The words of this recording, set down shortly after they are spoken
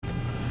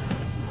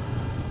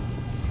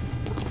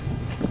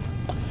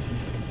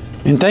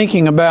In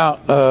thinking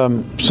about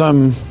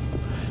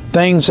some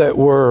things that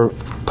were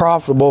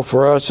profitable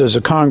for us as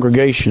a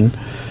congregation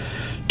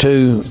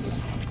to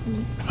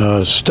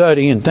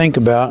study and think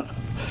about,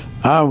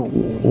 I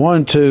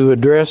want to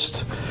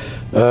address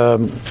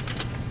the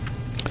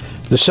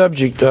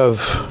subject of,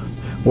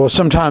 well,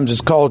 sometimes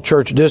it's called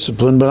church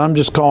discipline, but I'm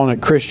just calling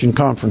it Christian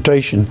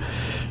confrontation.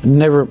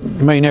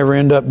 May never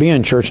end up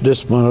being church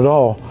discipline at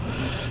all,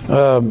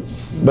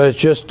 but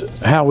it's just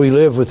how we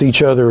live with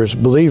each other as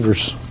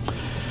believers.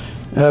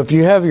 If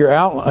you have your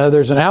outline,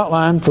 there's an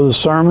outline for the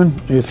sermon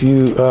if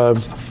you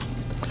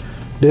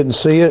didn't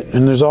see it,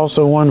 and there's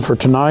also one for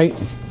tonight.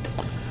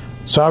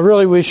 So I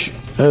really wish,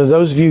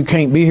 those of you who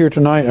can't be here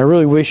tonight, I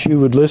really wish you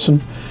would listen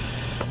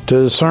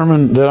to the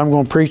sermon that I'm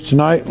going to preach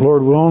tonight,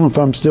 Lord willing, if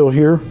I'm still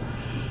here,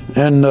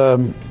 and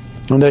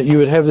that you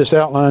would have this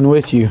outline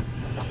with you.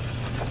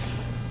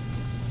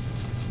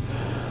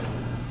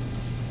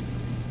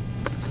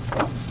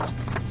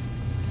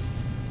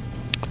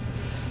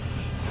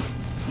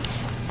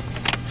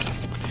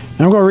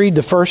 I'm going to read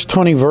the first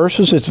 20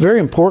 verses. It's very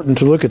important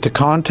to look at the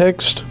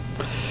context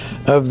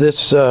of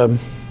this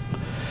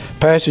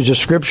passage of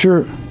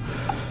Scripture.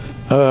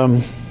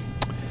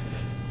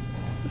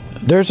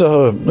 There's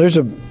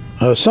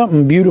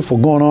something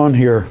beautiful going on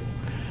here.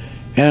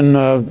 And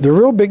the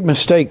real big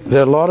mistake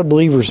that a lot of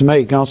believers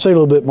make, and I'll say a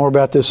little bit more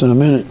about this in a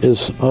minute,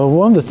 is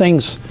one of the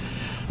things...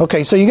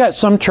 Okay, so you got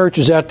some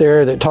churches out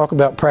there that talk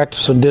about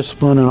practice and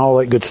discipline and all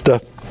that good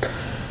stuff.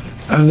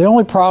 And the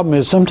only problem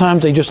is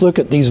sometimes they just look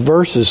at these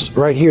verses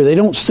right here. They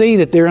don't see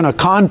that they're in a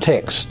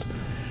context.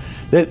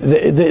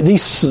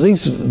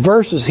 These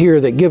verses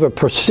here that give a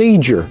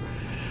procedure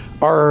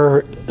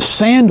are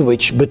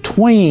sandwiched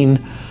between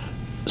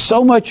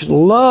so much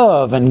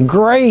love and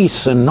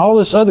grace and all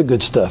this other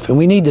good stuff. And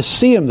we need to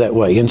see them that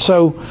way. And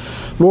so,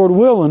 Lord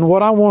willing,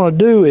 what I want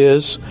to do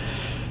is,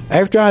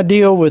 after I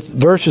deal with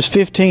verses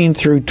 15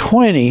 through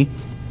 20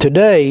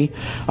 today,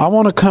 I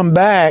want to come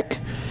back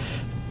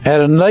at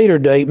a later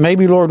date,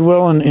 maybe Lord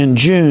willing in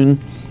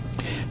June.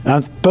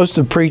 I'm supposed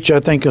to preach,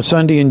 I think, a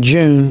Sunday in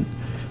June.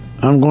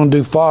 I'm going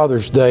to do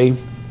Father's Day.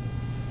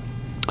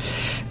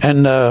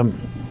 And I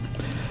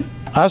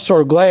was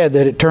sort of glad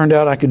that it turned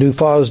out I could do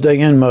Father's Day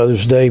and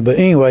Mother's Day. But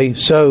anyway,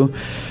 so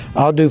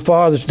I'll do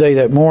Father's Day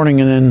that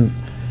morning, and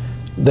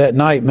then that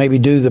night maybe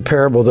do the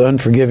parable of the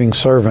unforgiving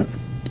servant.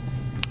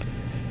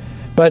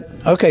 But,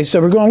 okay,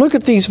 so we're going to look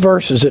at these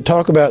verses that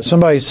talk about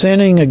somebody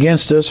sinning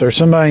against us or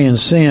somebody in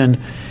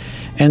sin.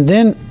 And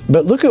then,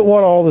 but look at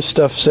what all this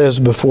stuff says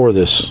before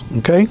this,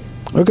 okay?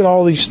 Look at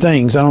all these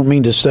things. I don't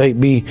mean to say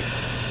be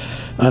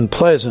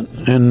unpleasant,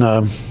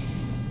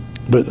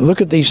 but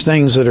look at these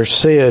things that are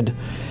said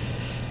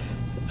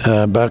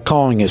by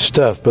calling it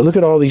stuff. But look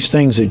at all these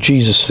things that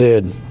Jesus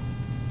said.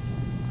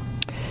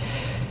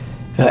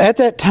 At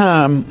that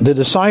time, the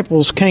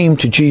disciples came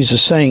to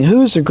Jesus, saying,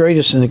 "Who is the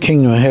greatest in the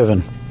kingdom of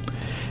heaven?"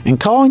 And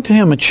calling to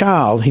him a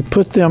child, he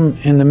put them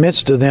in the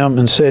midst of them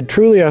and said,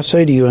 "Truly I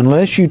say to you,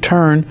 unless you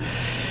turn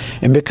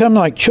and become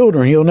like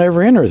children, you'll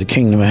never enter the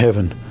kingdom of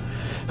heaven.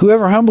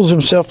 Whoever humbles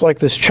himself like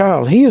this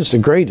child, he is the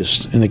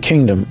greatest in the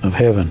kingdom of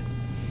heaven.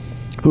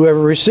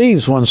 Whoever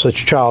receives one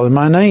such child in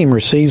my name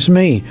receives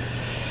me.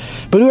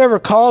 But whoever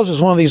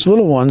causes one of these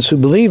little ones who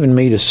believe in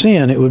me to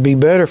sin, it would be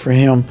better for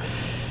him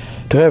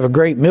to have a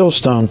great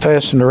millstone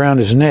fastened around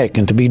his neck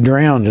and to be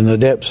drowned in the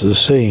depths of the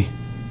sea.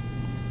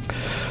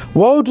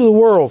 Woe to the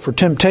world for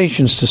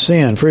temptations to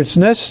sin, for it's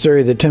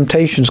necessary that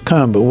temptations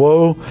come, but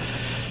woe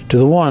to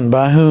the one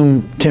by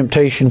whom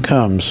temptation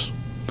comes.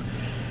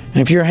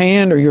 And if your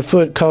hand or your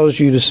foot causes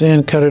you to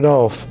sin, cut it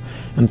off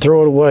and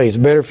throw it away. It's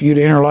better for you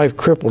to enter life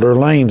crippled or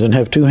lame than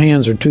have 2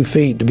 hands or 2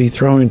 feet to be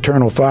thrown in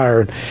eternal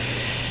fire.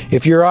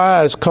 If your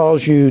eye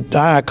causes you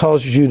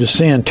to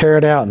sin, tear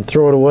it out and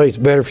throw it away. It's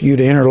better for you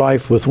to enter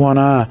life with 1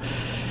 eye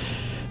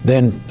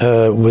than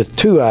with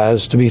 2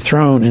 eyes to be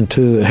thrown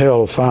into the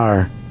hell of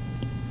fire.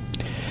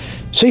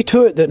 See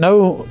to it that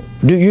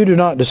you do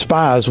not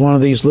despise one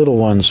of these little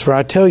ones, for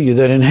I tell you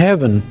that in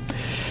heaven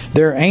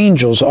their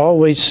angels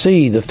always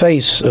see the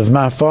face of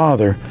my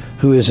Father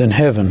who is in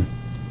heaven.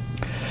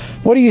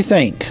 What do you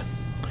think?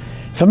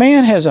 If a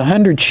man has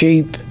 100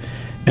 sheep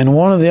and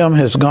one of them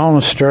has gone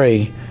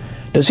astray,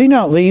 does he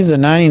not leave the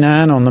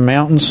 99 on the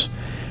mountains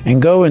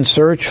and go in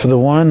search for the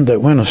one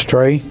that went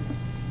astray?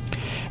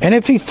 And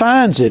if he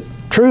finds it,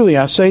 truly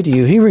I say to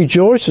you, he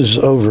rejoices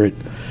over it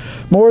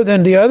more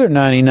than the other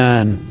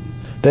 99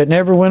 that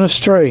never went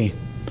astray.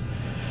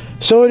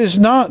 So it is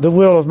not the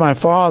will of my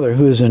Father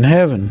who is in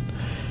heaven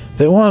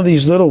that one of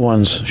these little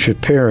ones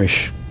should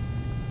perish.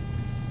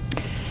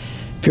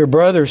 If your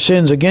brother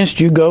sins against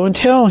you, go and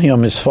tell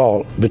him his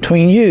fault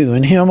between you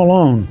and him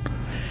alone.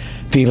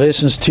 If he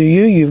listens to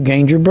you, you've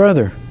gained your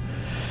brother.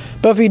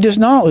 But if he does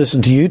not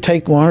listen to you,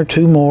 take 1 or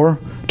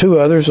 2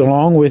 others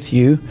along with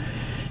you,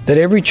 that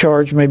every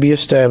charge may be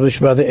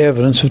established by the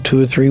evidence of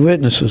 2 or 3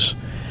 witnesses.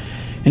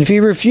 And if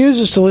he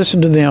refuses to listen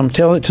to them,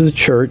 tell it to the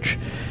church.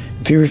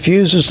 If he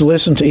refuses to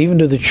listen even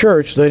to the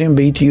church, let him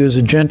be to you as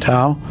a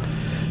Gentile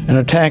and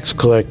a tax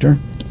collector.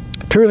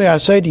 Truly I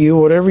say to you,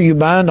 whatever you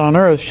bind on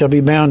earth shall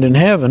be bound in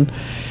heaven,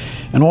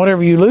 and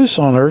whatever you loose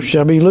on earth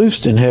shall be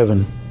loosed in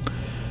heaven.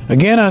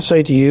 Again I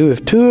say to you,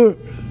 if two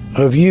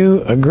of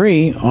you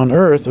agree on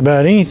earth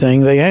about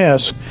anything they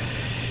ask,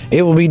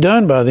 it will be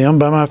done by them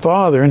by my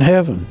Father in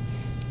heaven.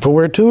 For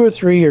where two or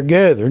three are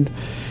gathered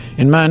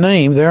in my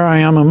name, there I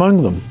am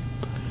among them.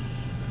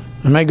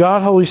 And may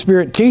God, Holy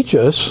Spirit, teach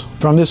us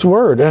from this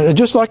word.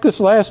 Just like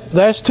this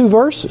last two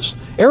verses.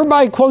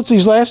 Everybody quotes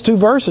these last two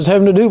verses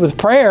having to do with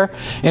prayer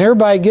and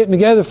everybody getting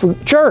together for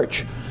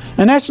church.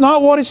 And that's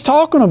not what it's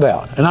talking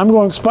about. And I'm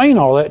going to explain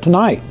all that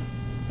tonight.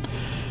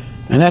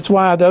 And that's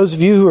why those of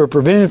you who are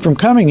prevented from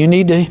coming, you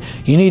need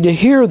to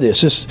hear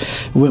this.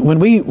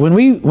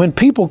 When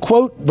people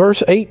quote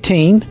verse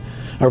 18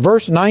 or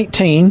verse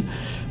 19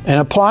 and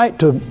apply it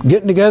to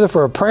getting together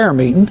for a prayer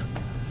meeting,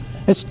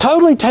 it's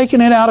totally taking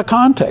it out of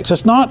context.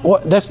 That's not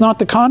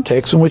the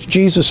context in which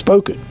Jesus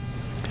spoke it.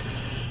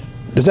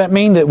 Does that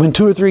mean that when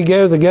two or three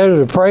gather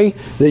together to pray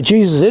that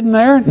Jesus isn't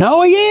there?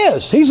 No, He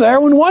is. He's there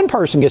when one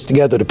person gets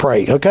together to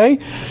pray, okay?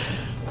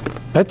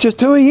 That's just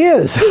who He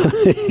is.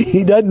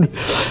 He doesn't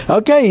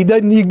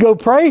you go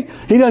pray.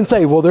 He doesn't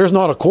say, well, there's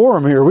not a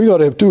quorum here. We got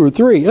to have two or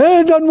three.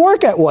 It doesn't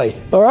work that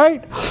way, all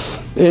right?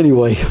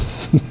 Anyway.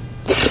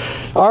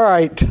 All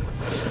right.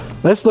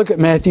 Let's look at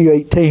Matthew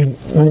 18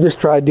 and just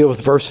try to deal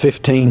with verse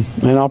 15,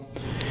 and I'll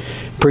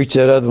preach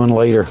that other one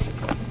later.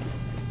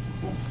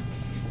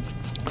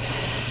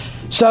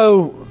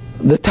 So,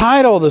 the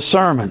title of the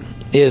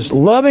sermon is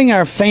Loving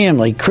Our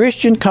Family,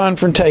 Christian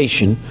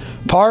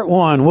Confrontation, Part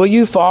 1, Will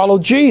You Follow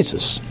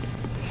Jesus?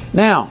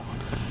 Now,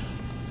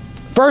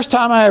 first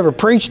time I ever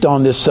preached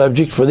on this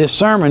subject for this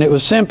sermon, it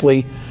was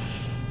simply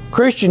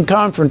Christian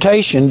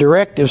Confrontation,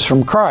 Directives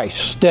from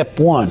Christ, Step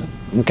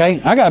 1.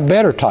 Okay? I got a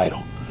better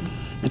title.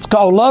 It's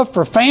called Love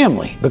for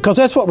Family, because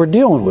that's what we're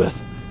dealing with.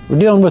 We're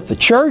dealing with the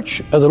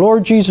church of the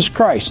Lord Jesus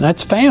Christ, and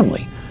that's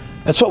family.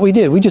 That's what we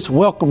did. We just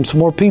welcomed some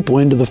more people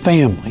into the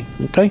family.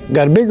 Okay?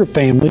 Got a bigger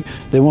family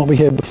than what we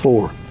had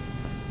before.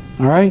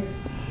 All right?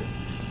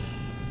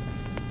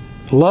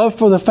 Love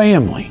for the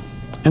family.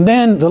 And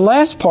then the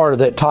last part of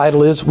that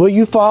title is, Will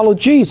you follow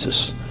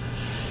Jesus?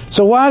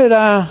 So why did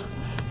I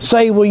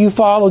say, will you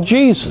follow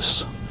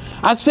Jesus?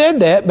 I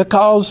said that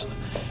because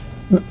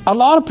a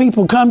lot of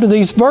people come to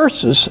these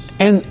verses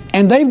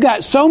and they've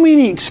got so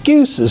many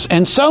excuses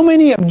and so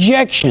many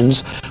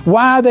objections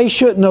why they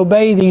shouldn't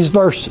obey these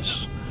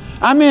verses.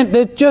 I mean,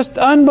 it's just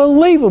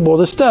unbelievable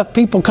the stuff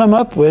people come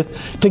up with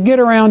to get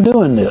around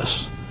doing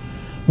this.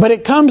 But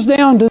it comes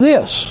down to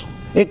this.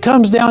 It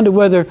comes down to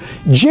whether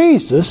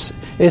Jesus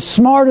is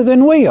smarter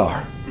than we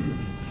are.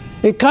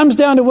 It comes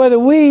down to whether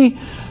we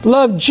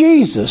love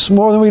Jesus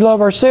more than we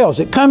love ourselves.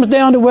 It comes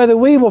down to whether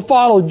we will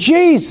follow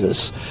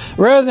Jesus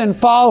rather than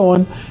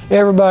following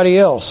everybody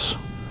else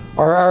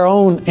or our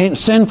own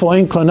sinful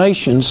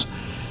inclinations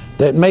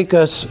that make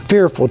us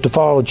fearful to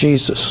follow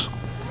Jesus.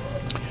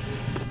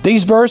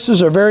 These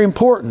verses are very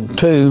important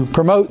to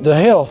promote the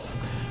health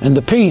and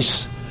the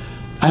peace,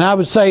 and I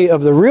would say of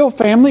the real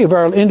family, of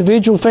our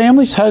individual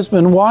families,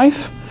 husband and wife,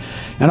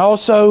 and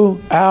also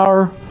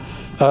our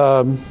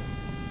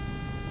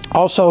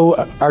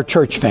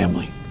church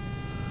family.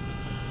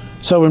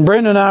 So when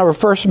Brenda and I were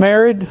first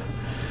married,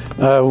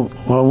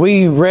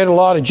 we read a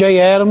lot of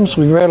Jay Adams.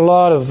 We read a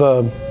lot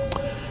of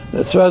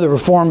this other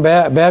Reformed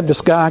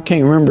Baptist guy. I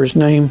can't remember his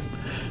name.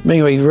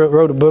 Anyway, he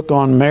wrote a book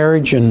on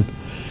marriage, and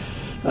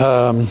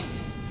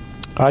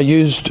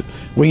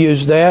we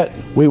used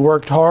that. We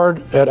worked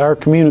hard at our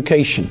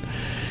communication.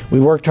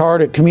 We worked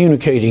hard at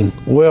communicating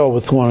well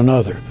with one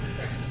another.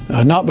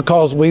 Not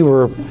because we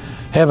were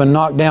having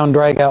knockdown,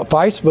 drag-out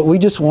fights, but we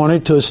just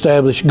wanted to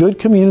establish good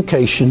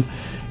communication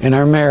in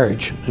our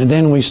marriage. And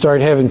then we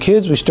started having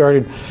kids. We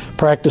started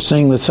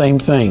practicing the same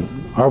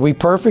thing. Are we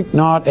perfect?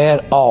 Not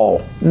at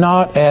all.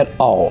 Not at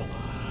all.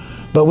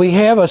 But we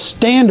have a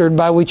standard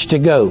by which to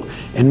go.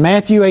 And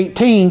Matthew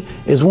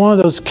 18 is one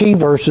of those key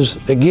verses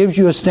that gives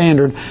you a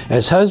standard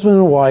as husband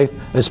and wife,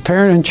 as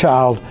parent and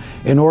child,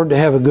 in order to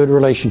have a good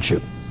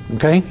relationship.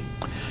 Okay?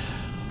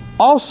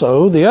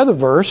 Also, the other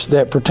verse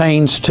that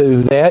pertains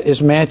to that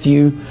is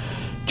Matthew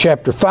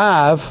chapter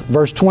 5,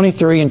 verse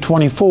 23 and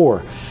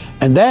 24.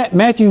 And that,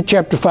 Matthew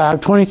chapter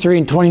 5, 23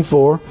 and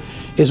 24,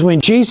 is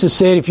when Jesus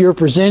said, if you're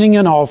presenting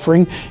an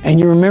offering and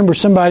you remember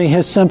somebody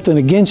has something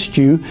against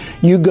you,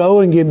 you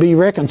go and be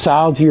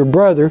reconciled to your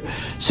brother,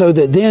 so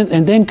that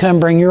then come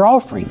bring your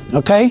offering.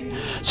 Okay?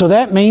 So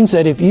that means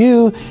that if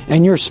you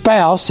and your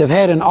spouse have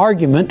had an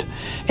argument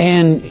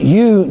and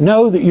you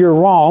know that you're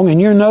wrong and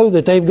you know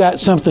that they've got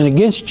something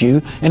against you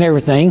and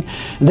everything,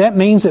 that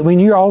means that when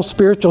you're all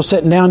spiritual,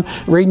 sitting down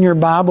reading your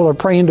Bible or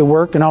praying to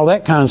work and all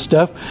that kind of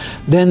stuff,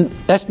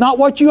 then that's not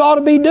what you ought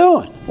to be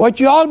doing. What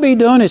you ought to be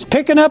doing is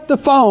picking up the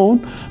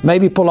phone,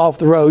 maybe pull off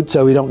the road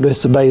so we don't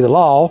disobey the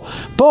law,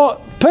 but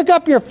pick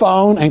up your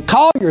phone and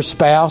call your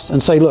spouse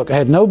and say, look, I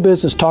had no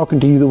business talking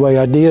to you the way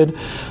I did.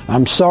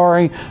 I'm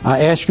sorry.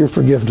 I ask your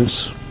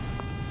forgiveness.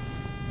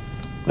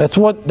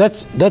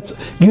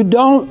 We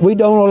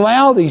don't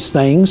allow these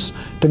things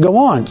to go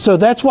on. So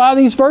that's why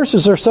these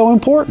verses are so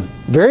important.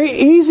 Very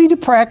easy to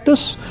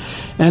practice,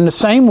 and the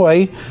same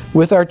way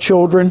with our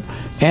children,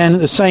 and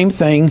the same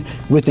thing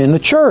within the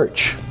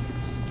church.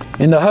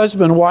 In the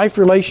husband-wife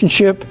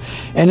relationship,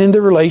 and in the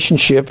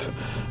relationship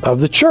of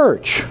the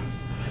church.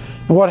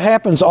 And what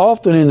happens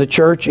often in the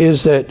church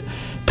is that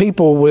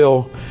people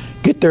will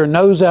get their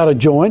nose out of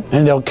joint,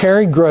 and they'll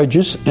carry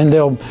grudges, and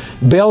they'll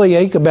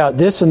bellyache about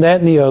this and that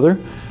and the other,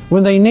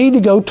 when they need to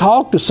go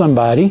talk to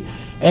somebody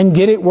and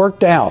get it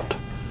worked out.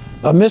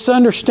 A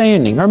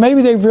misunderstanding, or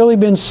maybe they've really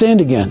been sinned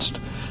against,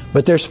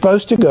 but they're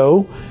supposed to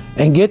go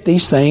and get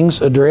these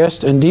things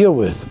addressed and deal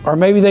with. Or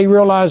maybe they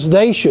realize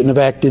they shouldn't have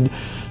acted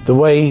the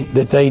way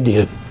that they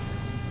did.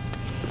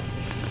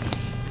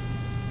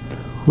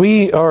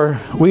 We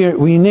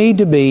need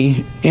to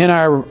be in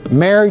our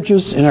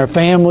marriages, in our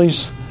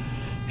families,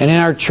 and in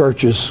our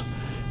churches.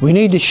 We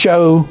need to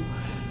show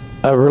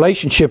a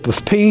relationship of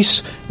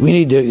peace. We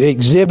need to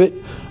exhibit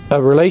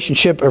a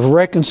relationship of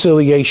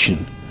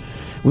reconciliation.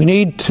 We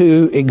need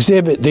to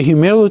exhibit the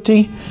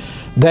humility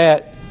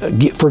that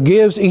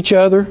forgives each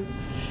other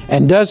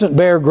and doesn't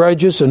bear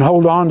grudges and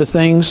hold on to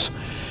things.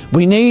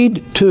 We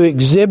need to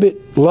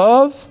exhibit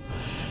love,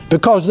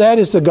 because that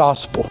is the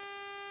gospel.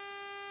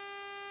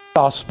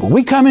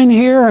 We come in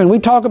here and we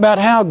talk about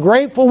how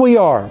grateful we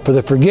are for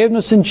the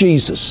forgiveness in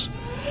Jesus.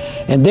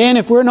 And then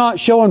if we're not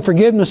showing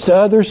forgiveness to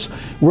others,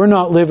 we're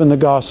not living the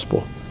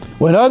gospel.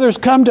 When others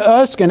come to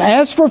us and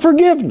ask for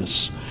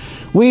forgiveness,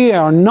 we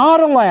are not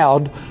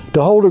allowed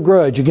to hold a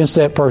grudge against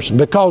that person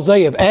because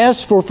they have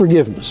asked for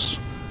forgiveness.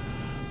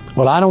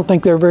 Well, I don't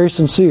think they're very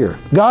sincere.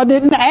 God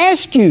didn't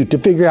ask you to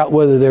figure out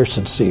whether they're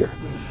sincere.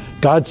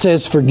 God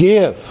says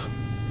forgive.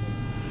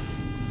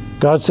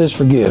 God says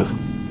forgive.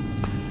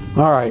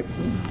 All right.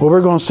 Well,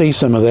 we're going to see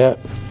some of that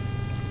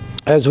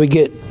as we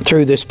get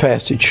through this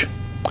passage.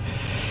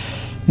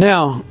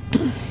 Now,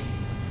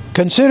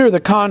 consider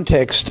the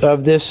context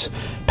of this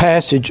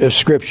passage of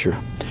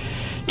Scripture.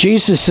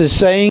 Jesus is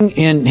saying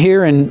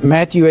here in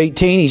Matthew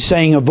 18, He's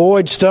saying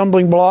avoid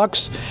stumbling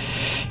blocks.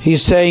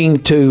 He's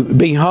saying to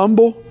be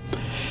humble.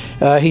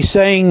 He's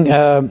saying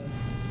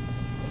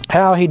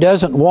how He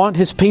doesn't want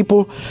His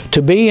people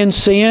to be in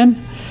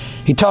sin.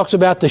 He talks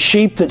about the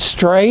sheep that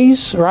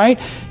strays, right?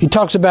 He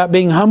talks about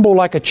being humble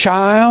like a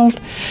child.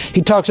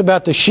 He talks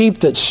about the sheep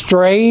that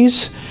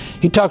strays.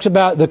 He talks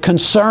about the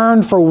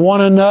concern for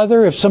one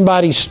another if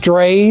somebody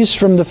strays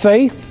from the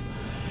faith.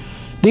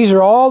 These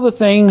are all the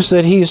things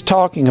that He is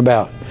talking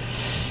about.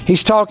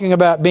 He's talking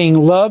about being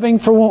loving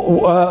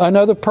for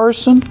another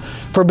person,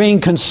 for being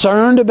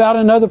concerned about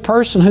another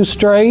person who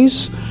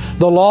strays,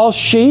 the lost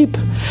sheep.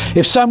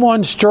 If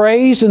someone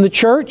strays in the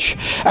church,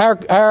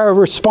 our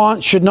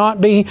response should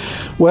not be,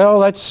 well,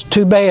 that's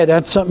too bad.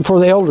 That's something for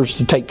the elders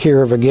to take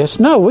care of, I guess.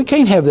 No, we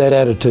can't have that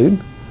attitude.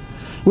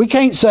 We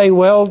can't say,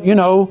 well,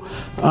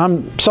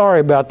 I'm sorry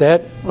about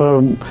that.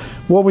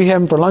 What are we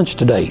having for lunch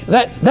today?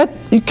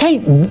 You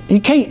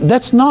can't.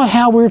 That's not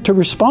how we're to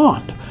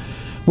respond.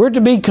 We're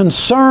to be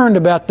concerned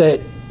about that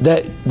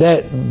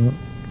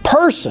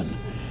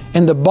person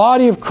in the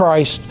body of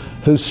Christ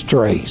who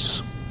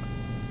strays.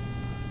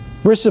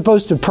 We're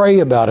supposed to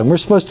pray about him. We're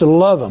supposed to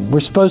love him. We're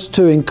supposed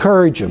to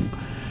encourage him.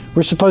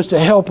 We're supposed to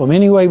help him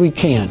any way we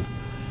can.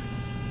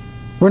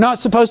 We're not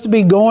supposed to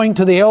be going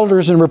to the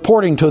elders and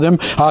reporting to them,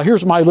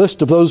 here's my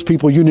list of those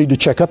people you need to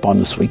check up on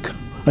this week.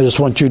 I just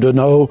want you to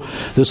know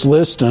this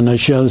list, and it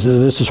shows that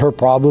this is her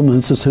problem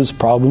and this is his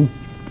problem.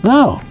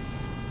 No.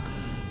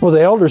 Well,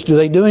 the elders, do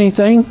they do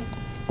anything?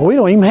 Well, we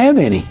don't even have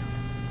any.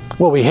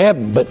 Well, we have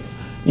them, but,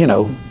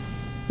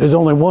 there's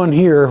only one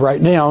here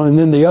right now, and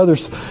then the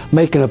others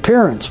make an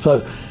appearance. So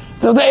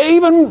they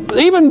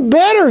even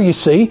better, you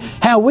see,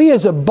 how we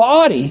as a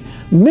body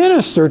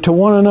minister to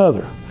one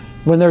another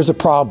when there's a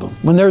problem,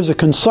 when there's a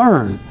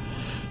concern,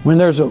 when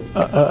there's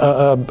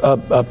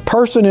a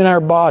person in our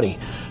body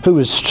who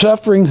is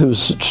suffering,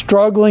 who's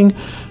struggling,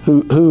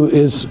 who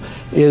is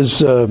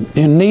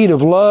in need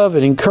of love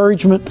and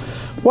encouragement.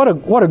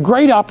 What a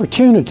great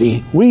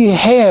opportunity we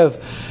have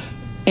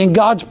in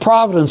God's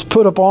providence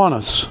put upon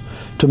us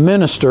to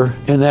minister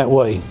in that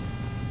way.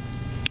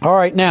 All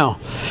right, now,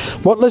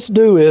 what let's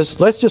do is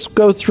let's just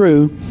go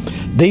through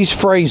these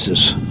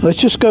phrases. Let's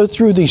just go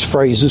through these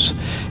phrases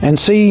and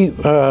see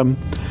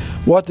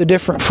what the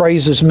different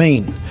phrases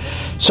mean.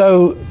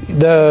 So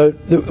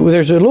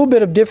there's a little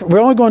bit of different.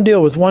 We're only going to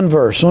deal with one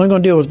verse. We're only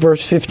going to deal with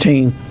verse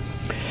 15.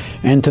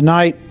 And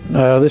tonight,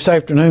 this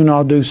afternoon,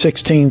 I'll do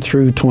 16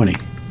 through 20.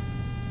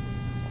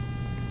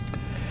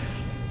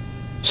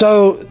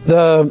 So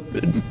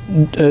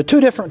the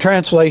two different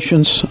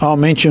translations I'll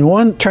mention.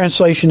 One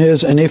translation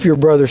is, and if your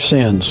brother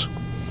sins.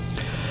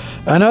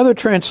 Another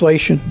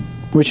translation,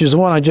 which is the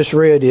one I just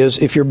read, is,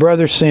 if your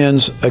brother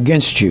sins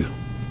against you.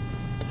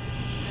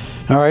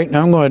 All right,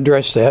 now I'm going to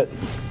address that.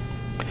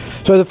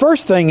 So the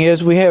first thing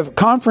is we have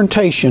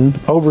confrontation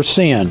over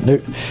sin.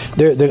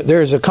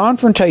 There's a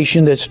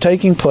confrontation that's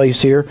taking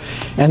place here,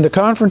 and the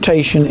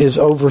confrontation is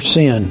over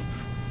sin.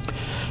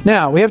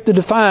 Now, we have to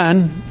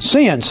define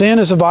sin. Sin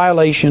is a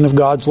violation of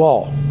God's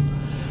law.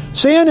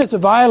 Sin is a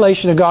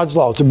violation of God's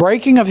law. It's a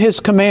breaking of His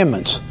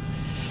commandments.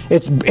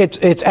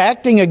 It's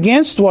acting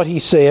against what He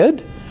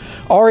said,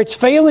 or it's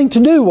failing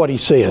to do what He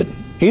said.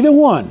 Either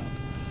one.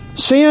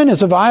 Sin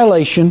is a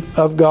violation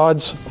of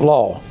God's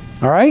law.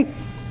 All right?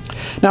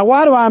 Now,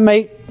 why do I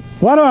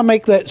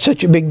make that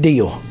such a big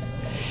deal?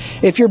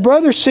 If your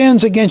brother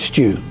sins against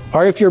you,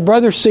 or if your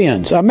brother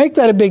sins, I make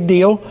that a big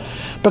deal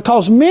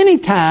because many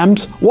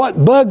times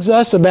what bugs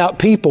us about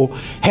people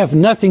have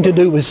nothing to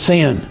do with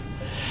sin.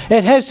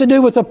 It has to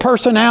do with a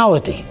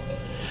personality.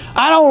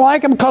 I don't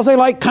like them because they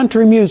like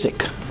country music.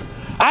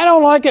 I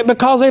don't like it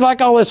because they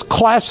like all this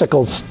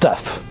classical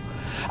stuff.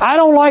 I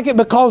don't like it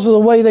because of the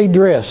way they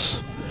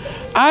dress.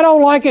 I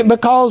don't like it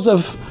because of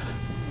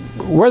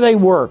where they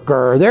work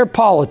or their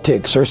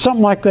politics or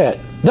something like that.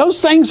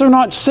 Those things are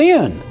not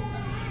sin.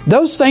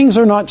 Those things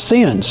are not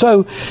sin.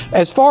 So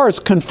as far as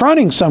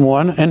confronting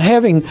someone and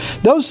having,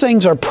 those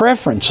things are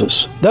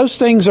preferences. Those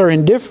things are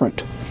indifferent.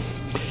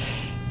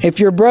 If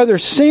your brother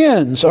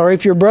sins or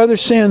if your brother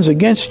sins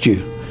against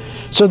you.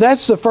 So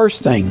that's the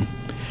first thing.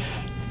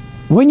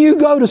 When you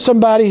go to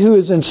somebody who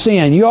is in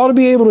sin, you ought to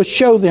be able to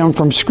show them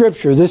from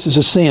Scripture this is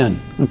a sin.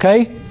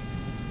 Okay?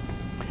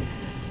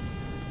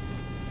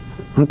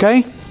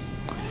 Okay?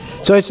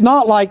 So it's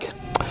not like,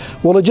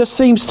 well, it just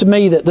seems to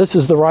me that this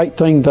is the right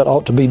thing that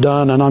ought to be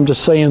done, and I'm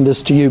just saying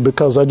this to you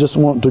because I just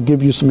want to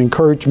give you some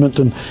encouragement,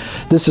 and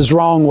this is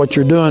wrong what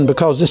you're doing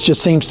because this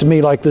just seems to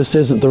me like this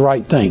isn't the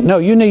right thing. No,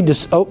 you need to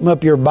open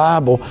up your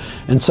Bible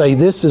and say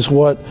this is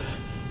why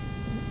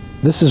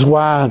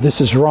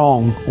this is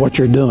wrong what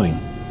you're doing.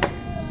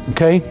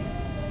 Okay?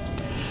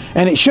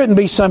 And it shouldn't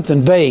be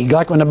something vague.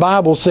 Like when the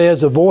Bible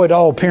says, avoid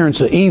all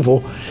appearance of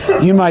evil,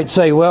 you might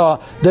say,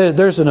 well,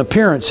 there's an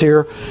appearance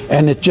here,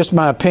 and it's just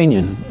my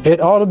opinion.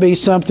 It ought to be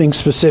something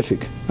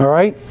specific. All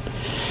right?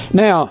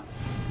 Now,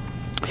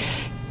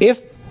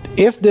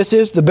 if this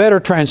is the better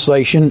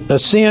translation, a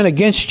sin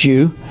against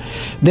you,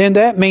 then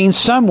that means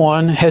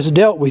someone has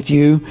dealt with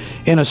you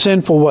in a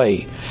sinful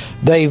way.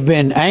 They've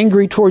been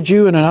angry towards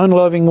you in an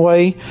unloving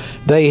way.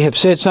 They have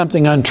said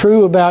something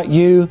untrue about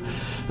you.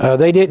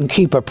 They didn't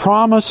keep a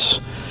promise,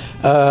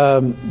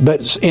 but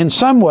in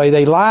some way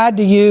they lied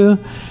to you.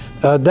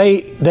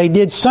 They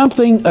did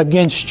something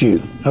against you,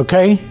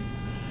 okay?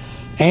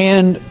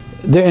 And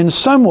in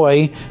some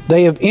way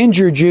they have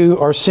injured you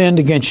or sinned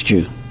against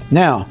you.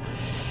 Now,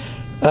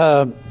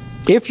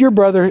 if your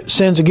brother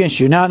sins against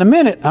you. Now, in a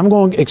minute, I'm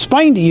going to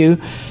explain to you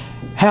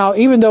how,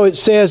 even though it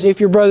says if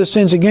your brother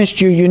sins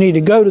against you, you need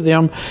to go to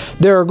them,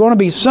 there are going to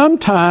be some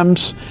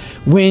times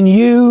when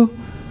you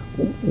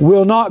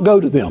will not go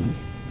to them.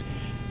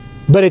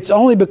 But it's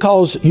only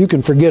because you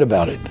can forget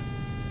about it.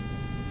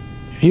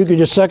 You can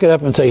just suck it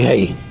up and say,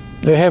 hey,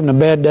 they're having a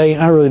bad day.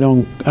 I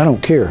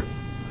don't care.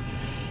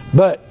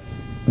 But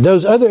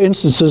those other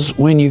instances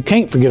when you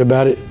can't forget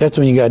about it, that's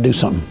when you got to do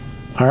something.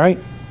 All right?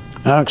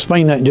 I'll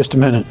explain that in just a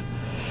minute.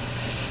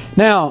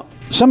 Now,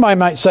 somebody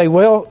might say,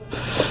 well,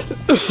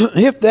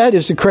 if that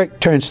is the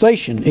correct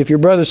translation, if your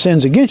brother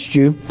sins against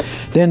you,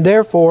 then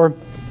therefore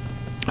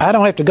I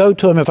don't have to go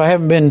to them if I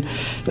haven't been,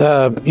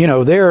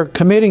 they're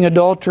committing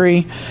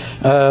adultery,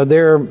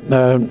 they're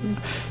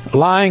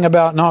lying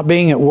about not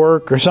being at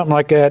work or something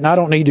like that, and I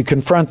don't need to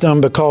confront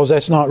them because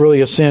that's not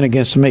really a sin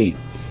against me.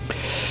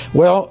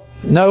 Well,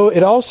 no,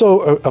 it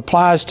also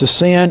applies to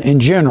sin in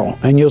general.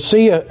 And you'll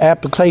see an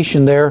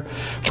application there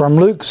from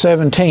Luke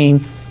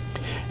 17.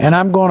 And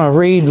I'm going to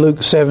read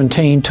Luke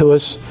 17 to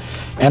us.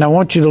 And I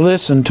want you to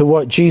listen to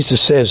what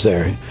Jesus says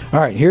there. All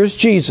right, here's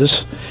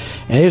Jesus.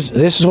 And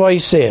this is what He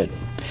said.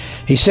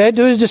 He said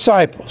to His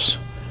disciples,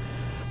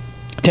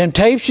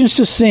 temptations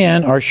to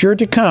sin are sure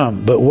to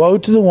come, but woe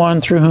to the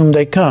one through whom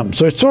they come.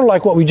 So it's sort of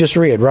like what we just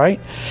read, right?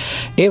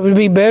 It would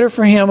be better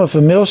for him if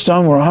a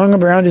millstone were hung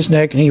around his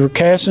neck and he were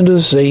cast into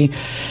the sea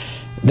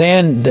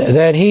than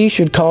that he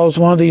should cause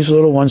one of these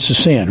little ones to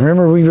sin.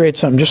 Remember, we read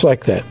something just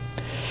like that.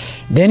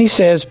 Then He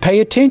says, pay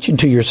attention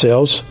to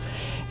yourselves.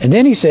 And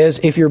then He says,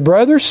 if your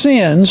brother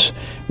sins,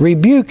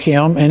 rebuke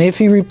him, and if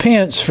he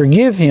repents,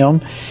 forgive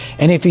him.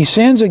 And if he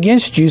sins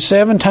against you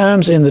 7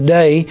 times in the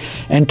day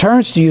and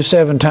turns to you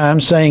 7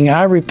 times saying,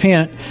 I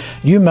repent,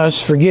 you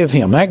must forgive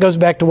him. That goes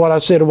back to what I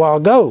said a while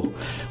ago.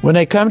 When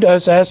they come to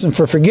us asking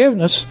for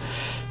forgiveness,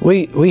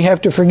 we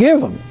have to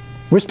forgive them.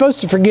 We're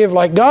supposed to forgive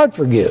like God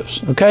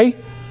forgives, okay?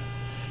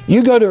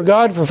 You go to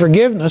God for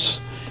forgiveness,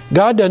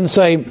 God doesn't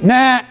say,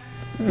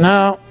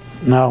 no.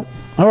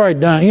 I've already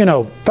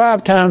done,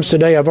 5 times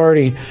today I've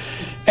already,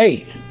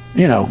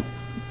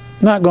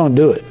 not going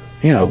to do it.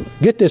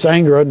 Get this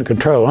anger under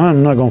control.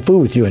 I'm not going to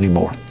fool with you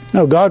anymore.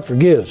 No, God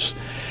forgives.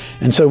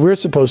 And so we're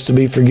supposed to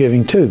be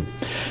forgiving too.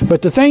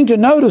 But the thing to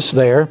notice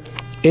there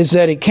is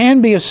that it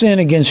can be a sin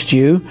against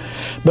you,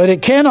 but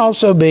it can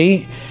also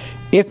be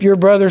if your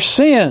brother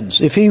sins.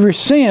 If he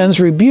sins,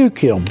 rebuke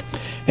him.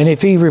 And if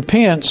he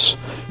repents,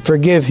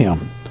 forgive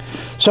him.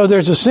 So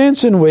there's a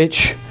sense in which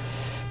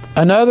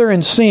another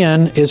in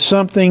sin is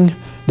something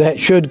that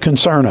should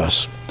concern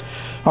us.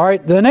 All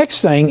right, the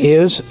next thing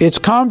is it's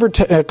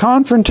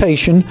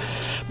confrontation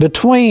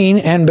between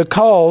and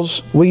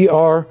because we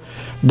are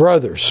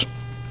brothers.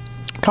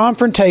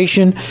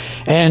 Confrontation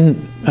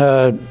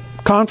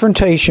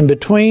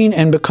between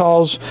and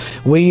because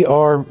we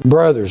are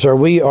brothers, or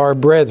we are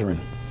brethren.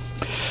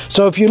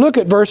 So if you look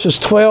at verses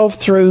 12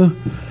 through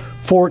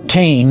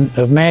 14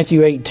 of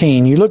Matthew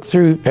 18, you look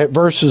through at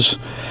verses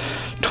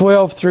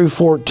 12 through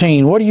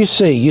 14, what do you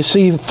see? You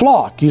see the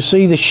flock, you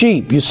see the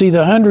sheep, you see the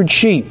 100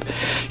 sheep,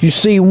 you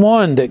see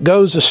one that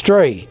goes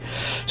astray.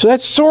 So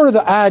that's sort of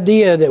the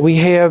idea that we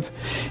have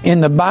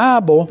in the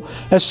Bible.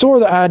 That's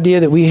sort of the idea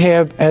that we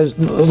have as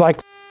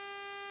like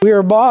we're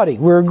a body,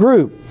 we're a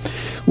group.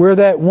 We're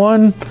that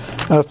one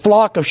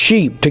flock of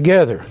sheep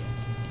together.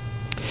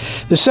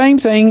 The same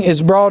thing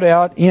is brought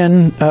out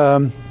in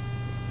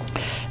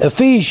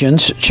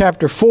Ephesians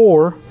chapter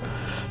 4,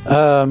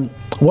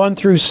 1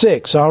 through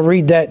 6. I'll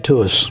read that to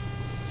us.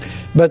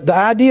 But the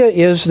idea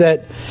is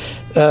that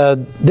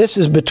this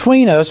is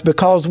between us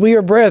because we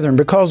are brethren,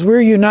 because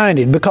we're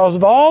united, because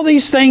of all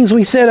these things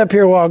we said up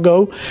here a while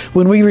ago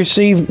when we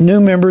received new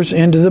members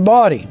into the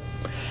body.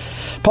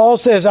 Paul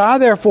says, I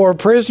therefore, a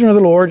prisoner of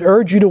the Lord,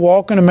 urge you to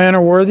walk in a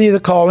manner worthy of the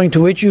calling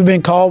to which you've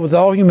been called, with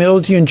all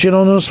humility and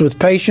gentleness, with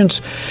patience,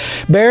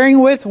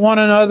 bearing with one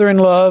another in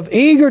love,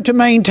 eager to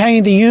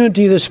maintain the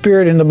unity of the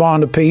Spirit in the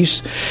bond of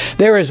peace.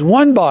 There is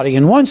one body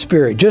and one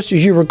Spirit, just as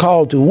you were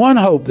called to one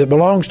hope that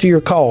belongs to your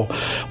call,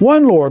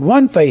 one Lord,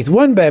 one faith,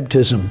 one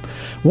baptism,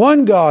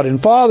 one God and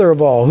Father of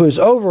all, who is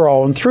over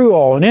all and through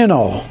all and in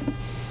all.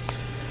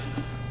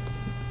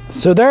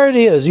 So there it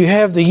is. You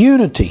have the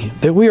unity,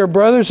 that we are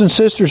brothers and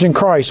sisters in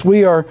Christ.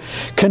 We are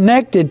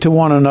connected to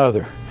one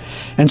another.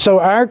 And so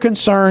our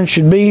concern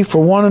should be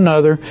for one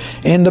another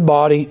in the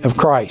body of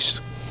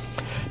Christ.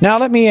 Now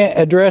let me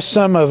address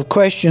some of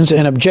questions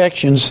and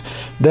objections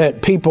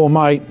that people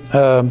might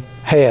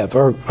have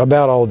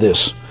about all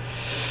this.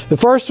 The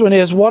first one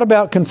is, what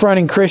about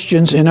confronting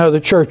Christians in other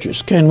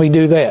churches? Can we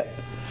do that?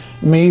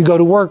 I mean, you go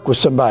to work with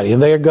somebody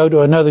and they go to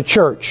another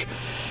church.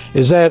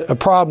 Is that a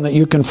problem that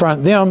you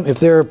confront them if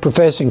they're a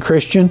professing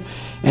Christian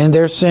and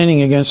they're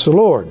sinning against the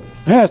Lord?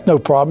 That's no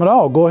problem at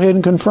all. Go ahead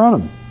and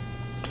confront them.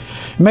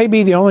 It may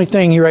be the only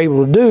thing you're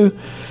able to do.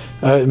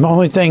 The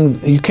only thing,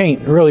 you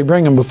can't really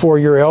bring them before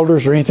your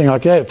elders or anything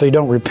like that if they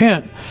don't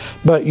repent.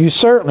 But you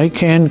certainly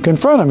can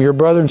confront them, your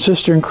brother and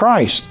sister in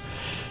Christ.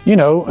 You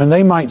know, and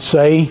they might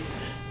say,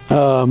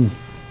 bug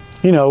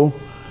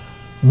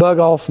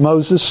off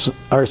Moses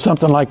or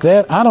something like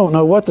that. I don't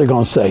know what they're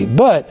going to say.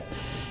 But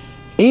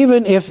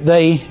even if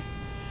they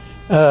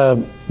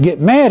get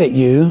mad at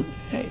you,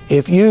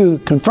 if you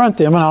confront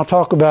them, and I'll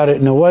talk about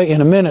it in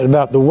a minute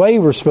about the way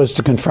we're supposed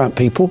to confront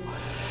people,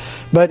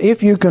 but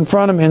if you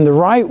confront them in the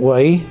right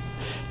way,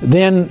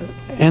 then,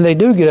 and they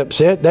do get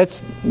upset,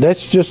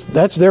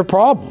 that's their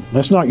problem.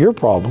 That's not your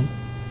problem.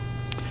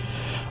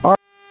 Are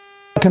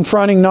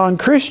confronting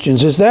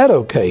non-Christians, is that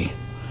okay?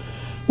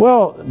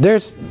 Well,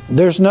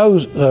 there's no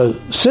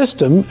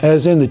system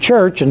as in the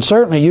church, and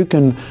certainly you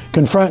can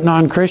confront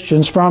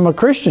non-Christians from a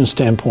Christian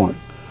standpoint.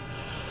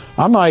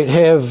 I might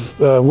have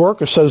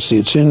work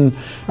associates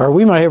or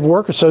we might have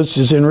work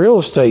associates in real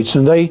estates,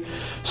 and they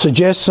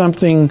suggest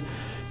something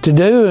to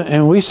do,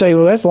 and we say,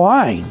 well, that's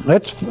lying.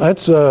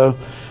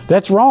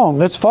 That's wrong.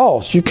 That's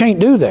false. You can't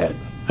do that.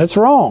 That's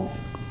wrong.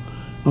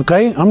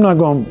 Okay? I'm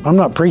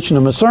not preaching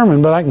them a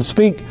sermon, but I can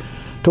speak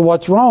to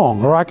what's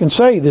wrong, or I can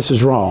say this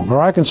is wrong,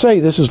 or I can say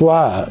this is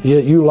lie.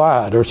 You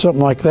lied, or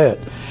something like that.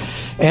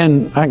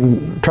 And I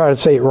can try to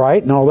say it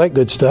right and all that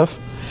good stuff.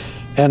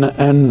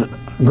 And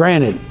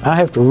granted, I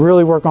have to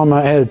really work on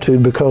my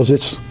attitude because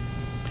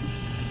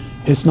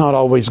it's not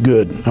always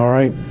good. All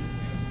right.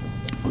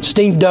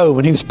 Steve Doe,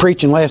 when he was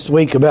preaching last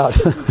week about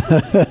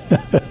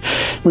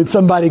when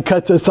somebody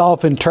cuts us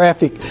off in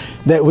traffic,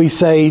 that we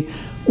say,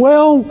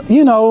 well,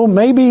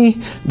 maybe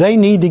they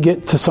need to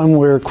get to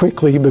somewhere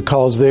quickly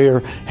because they're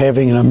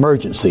having an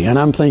emergency. And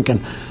I'm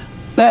thinking,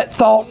 that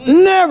thought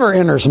never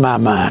enters my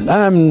mind.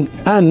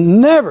 I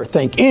never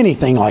think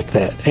anything like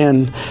that.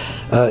 And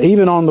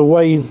even on the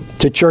way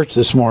to church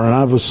this morning,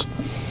 I was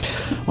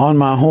on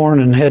my horn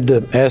and had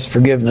to ask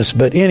forgiveness.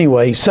 But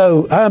anyway,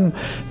 so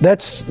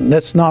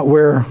that's not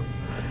where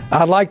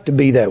I'd like to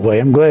be that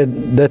way. I'm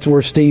glad that's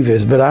where Steve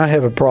is, but I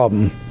have a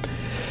problem.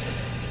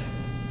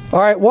 All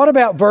right, what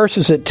about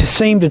verses that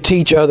seem to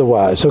teach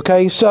otherwise?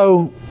 Okay,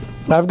 so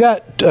I've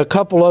got a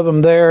couple of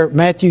them there.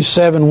 Matthew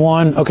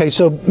 7:1. Okay,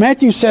 so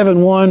Matthew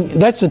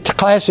 7:1, that's a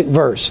classic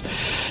verse.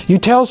 You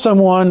tell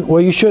someone,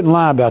 well, you shouldn't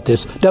lie about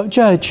this. Don't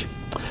judge.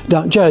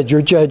 Don't judge.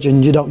 You're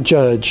judging. You don't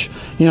judge.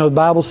 The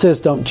Bible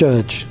says don't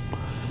judge.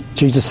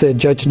 Jesus said,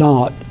 judge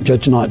not,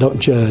 don't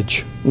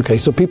judge. Okay,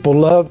 so people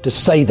love to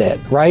say that,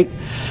 right?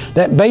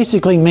 That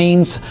basically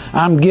means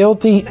I'm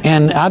guilty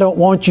and I don't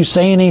want you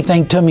saying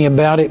anything to me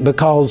about it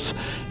because,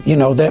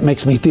 that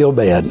makes me feel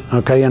bad,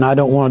 okay? And I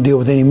don't want to deal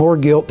with any more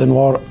guilt than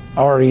what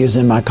already is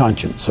in my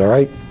conscience, all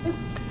right?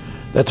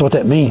 That's what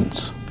that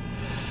means.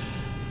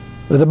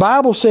 The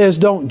Bible says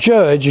don't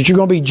judge, that you're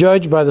going to be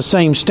judged by the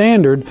same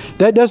standard.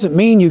 That doesn't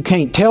mean you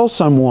can't tell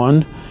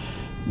someone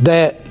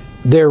that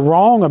they're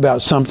wrong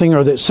about something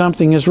or that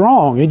something is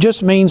wrong. It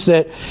just means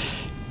that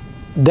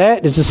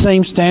that is the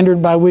same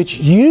standard by which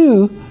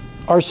you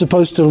are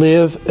supposed to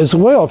live as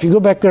well. If you go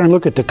back there and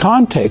look at the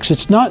context,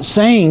 it's not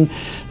saying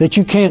that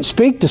you can't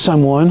speak to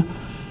someone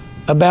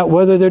about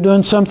whether they're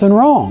doing something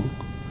wrong.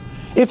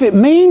 If it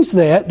means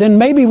that, then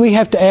maybe we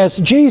have to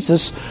ask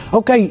Jesus,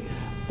 okay,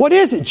 what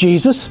is it,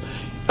 Jesus?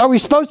 Are we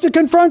supposed to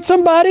confront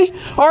somebody?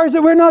 Or is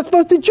it we're not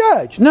supposed to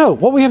judge? No.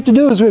 What we have to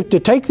do is we have to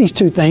take these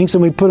two things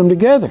and we put them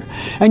together.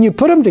 And you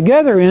put them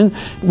together in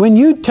when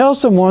you tell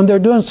someone they're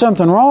doing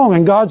something wrong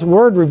and God's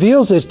Word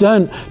reveals it's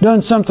done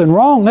something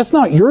wrong, that's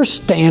not your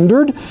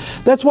standard.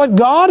 That's what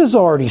God has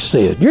already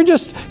said. You're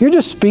just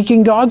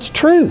speaking God's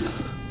truth.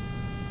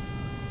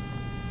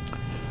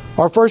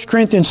 Or 1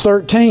 Corinthians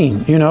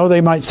 13,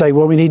 they might say,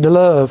 well, we need to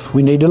love.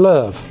 We need to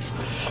love.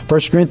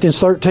 1 Corinthians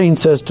 13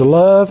 says to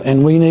love,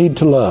 and we need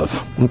to love.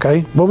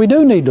 Okay? Well, we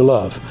do need to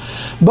love.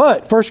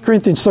 But 1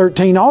 Corinthians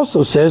 13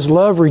 also says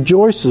love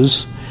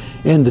rejoices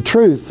in the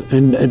truth.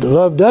 And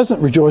love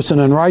doesn't rejoice in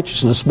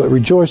unrighteousness, but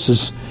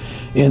rejoices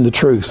in the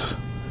truth.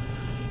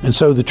 And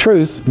so the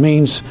truth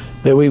means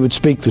that we would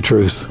speak the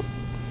truth.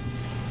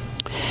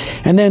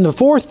 And then the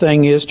fourth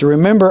thing is to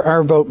remember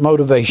our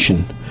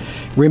motivation.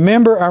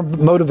 Remember our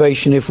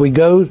motivation if we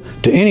go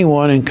to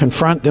anyone and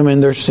confront them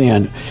in their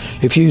sin.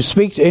 If you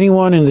speak to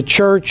anyone in the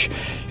church,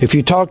 if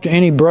you talk to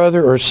any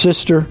brother or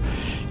sister,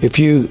 if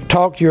you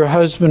talk to your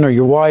husband or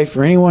your wife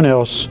or anyone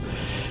else,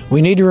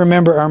 we need to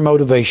remember our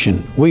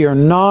motivation. We are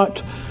not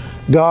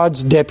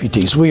God's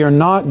deputies. We are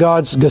not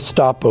God's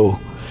Gestapo.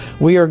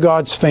 We are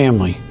God's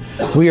family.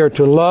 We are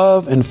to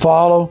love and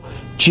follow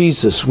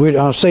Jesus.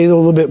 I'll say a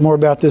little bit more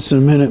about this in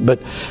a minute, but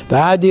the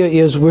idea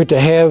is we're to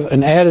have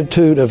an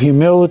attitude of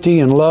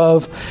humility and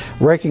love,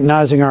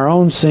 recognizing our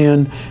own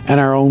sin and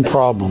our own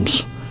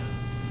problems.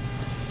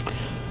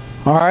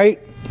 All right,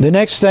 the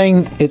next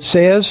thing it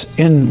says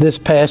in this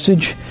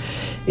passage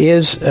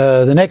is,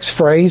 the next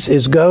phrase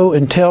is, go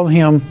and tell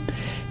him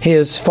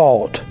his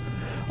fault.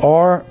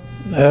 Or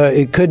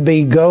it could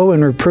be, go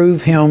and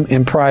reprove him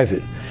in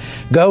private.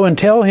 Go and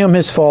tell him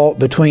his fault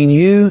between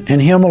you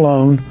and him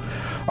alone,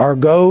 or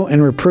go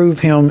and reprove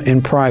him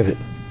in private.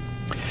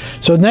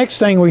 So the next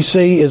thing we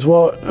see is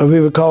what we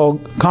would call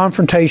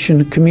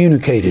confrontation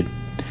communicated.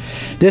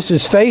 This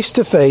is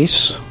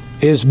face-to-face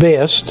is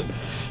best.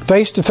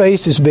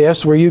 Face-to-face is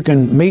best, where you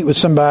can meet with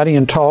somebody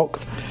and talk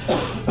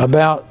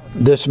about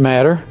this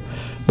matter.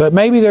 But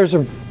maybe there's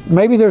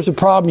a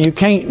problem. You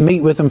can't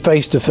meet with them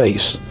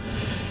face-to-face.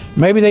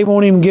 Maybe they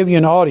won't even give you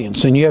an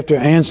audience and you have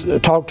to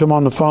talk to them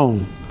on the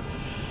phone.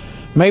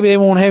 Maybe they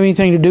won't have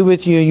anything to do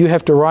with you. You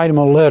have to write them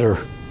a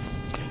letter.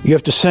 You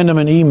have to send them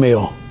an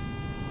email.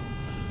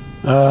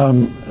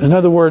 In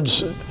other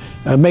words,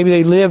 maybe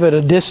they live at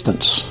a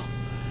distance.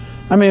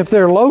 I mean, if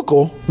they're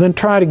local, then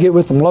try to get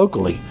with them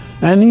locally.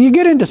 And you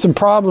get into some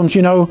problems,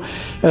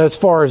 as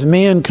far as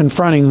men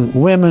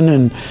confronting women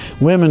and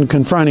women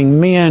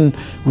confronting men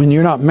when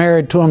you're not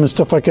married to them and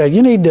stuff like that.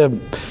 You need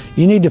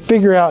to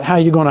figure out how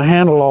you're going to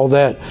handle all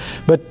that.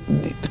 But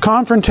the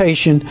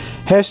confrontation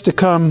has to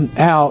come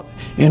out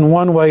in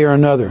one way or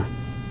another.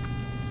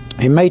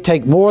 It may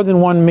take more than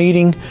one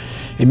meeting.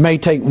 It may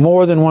take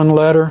more than one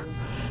letter.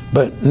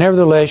 But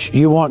nevertheless,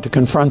 you want to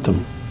confront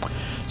them.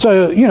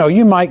 So,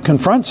 you might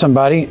confront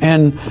somebody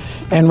and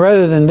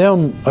rather than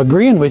them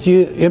agreeing with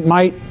you, it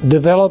might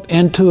develop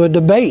into a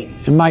debate.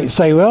 It might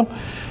say, well,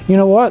 you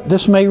know what,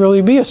 this may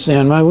really be a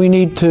sin. We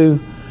need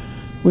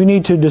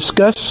to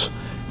discuss.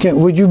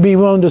 Would you be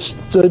willing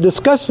to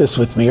discuss this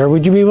with me? Or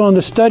would you be willing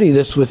to study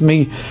this with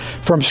me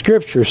from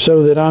Scripture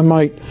so that I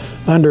might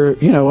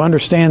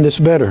understand this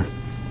better?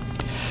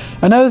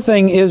 Another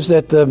thing is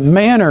that the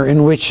manner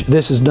in which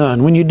this is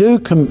done. When you do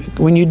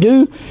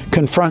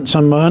confront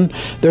someone,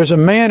 there's a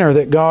manner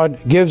that God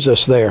gives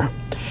us there.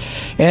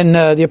 And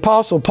the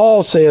Apostle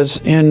Paul says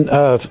in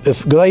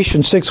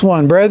Galatians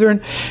 6:1,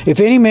 Brethren, if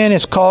any man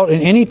is caught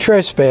in any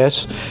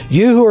trespass,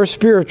 you who are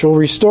spiritual,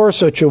 restore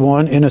such a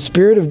one in a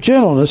spirit of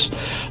gentleness,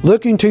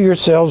 looking to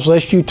yourselves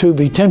lest you too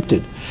be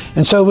tempted.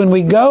 And so when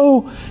we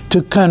go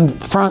to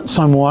confront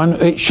someone,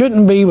 it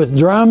shouldn't be with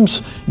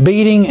drums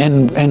beating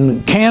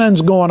and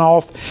cannons going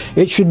off.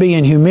 It should be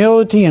in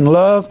humility and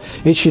love.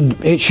 It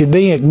should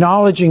be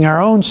acknowledging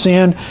our own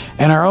sin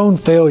and our own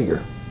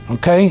failure.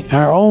 Okay?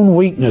 Our own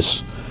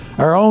weakness.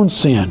 Our own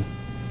sin.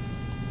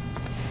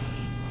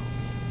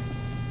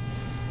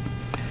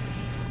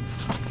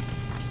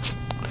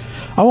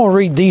 I want to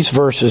read these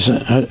verses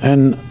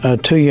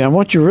to you. I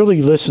want you to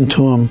really listen to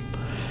them.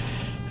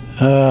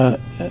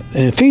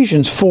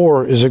 Ephesians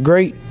 4 is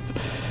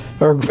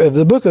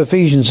the book of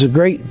Ephesians is a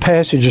great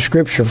passage of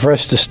Scripture for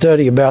us to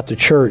study about the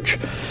church.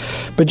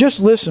 But just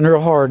listen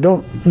real hard.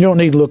 You don't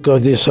need to look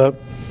this up.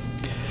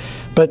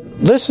 But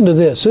listen to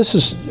this. This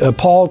is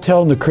Paul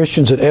telling the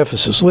Christians at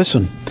Ephesus.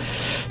 Listen.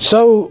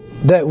 So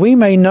that we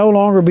may no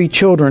longer be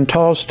children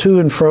tossed to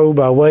and fro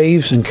by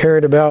waves and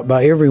carried about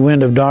by every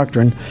wind of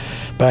doctrine,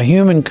 by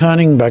human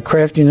cunning, by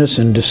craftiness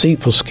and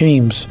deceitful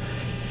schemes.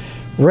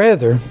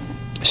 Rather,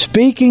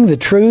 speaking the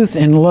truth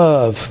in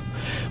love,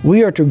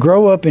 we are to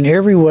grow up in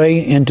every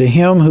way into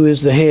Him who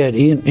is the head,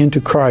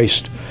 into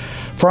Christ,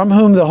 from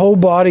whom the whole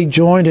body,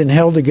 joined and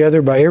held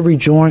together by every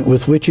joint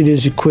with which it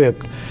is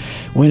equipped,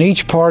 when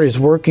each part is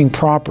working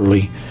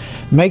properly,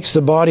 makes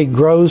the body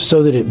grow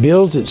so that it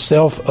builds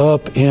itself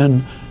up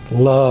in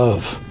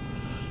love.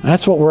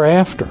 That's what we're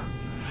after.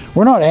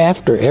 We're not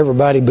after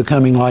everybody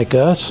becoming like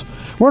us.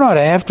 We're not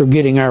after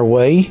getting our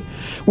way.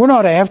 We're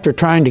not after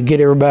trying to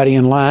get everybody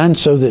in line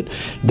so that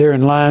they're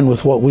in line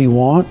with what we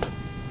want.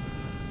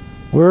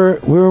 We're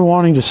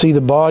wanting to see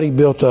the body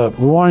built up.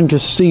 We're wanting to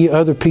see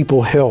other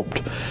people helped.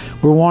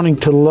 We're wanting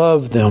to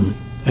love them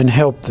and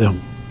help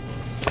them.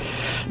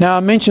 Now, I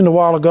mentioned a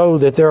while ago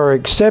that there are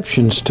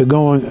exceptions to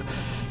going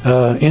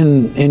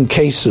in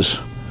cases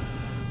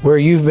where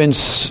you've been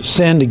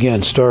sinned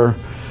against or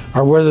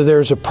whether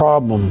there's a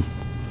problem.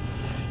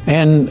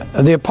 And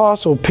the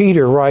Apostle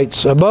Peter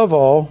writes, above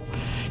all,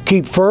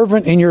 keep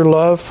fervent in your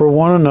love for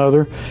one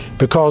another,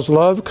 because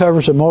love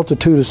covers a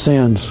multitude of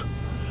sins.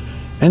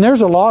 And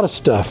there's a lot of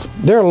stuff.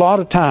 There's a lot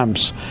of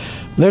times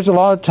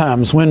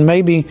when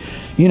maybe,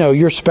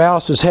 your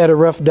spouse has had a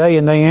rough day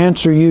and they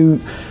answer you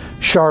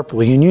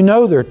sharply, and you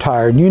know they're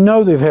tired, and you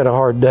know they've had a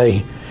hard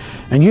day,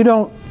 and you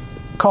don't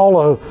call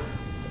a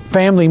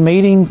family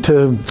meeting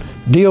to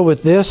deal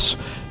with this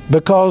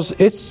because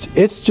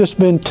it's just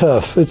been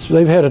tough.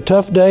 They've had a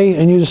tough day,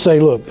 and you just say,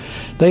 look,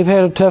 they've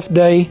had a tough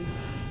day.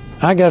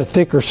 I got a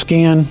thicker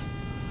skin.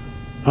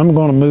 I'm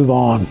going to move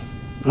on.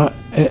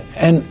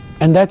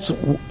 And that's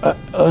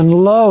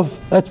love.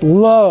 That's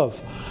love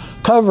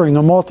covering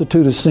a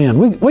multitude of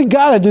sin. We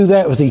got to do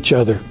that with each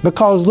other,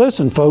 because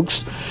listen,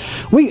 folks,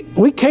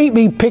 we can't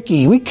be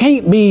picky. We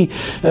can't be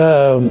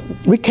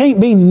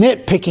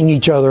nitpicking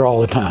each other all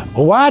the time.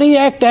 Well, why did he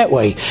act that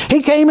way?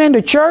 He came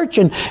into church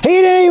and he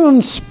didn't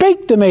even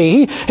speak to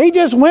me. He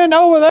just went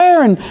over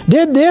there and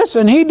did this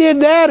and he did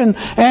that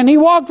and he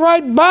walked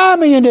right by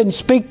me and didn't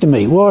speak to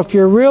me. Well, if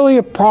you're really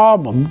a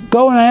problem,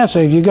 go and ask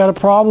him, you got a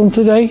problem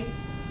today?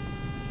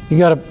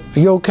 Are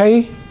you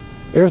okay?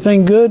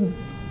 Everything good?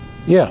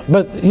 Yeah,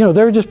 but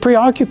they're just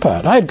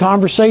preoccupied. I had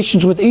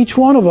conversations with each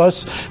one of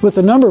us, with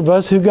a number of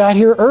us who got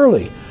here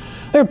early.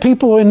 There are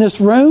people in this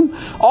room,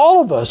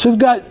 all of us, who've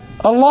got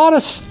a lot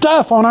of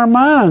stuff on our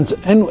minds,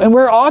 and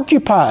we're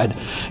occupied.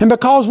 And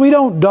because we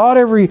don't dot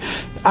every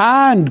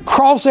I and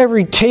cross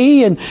every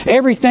T and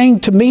everything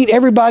to meet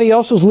everybody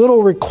else's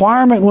little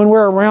requirement when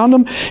we're around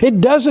them,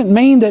 it doesn't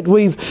mean that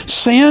we've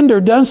sinned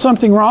or done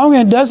something wrong,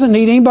 and it doesn't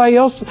mean anybody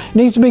else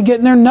needs to be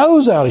getting their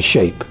nose out of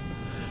shape.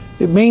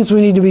 It means we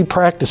need to be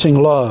practicing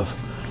love.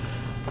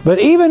 But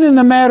even in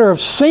the matter of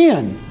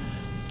sin,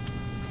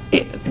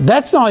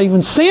 that's not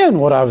even sin,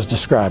 what I was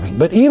describing.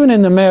 But even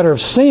in the matter of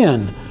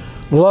sin,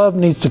 love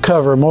needs to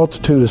cover a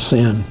multitude of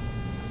sin.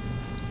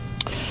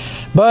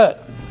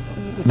 But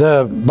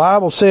the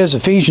Bible says,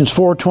 Ephesians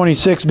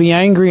 4:26, be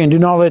angry and do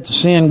not let the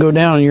sun go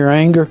down on your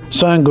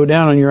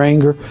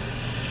anger.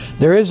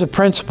 There is a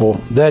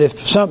principle that if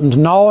something's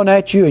gnawing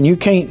at you and you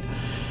can't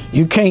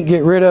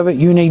get rid of it,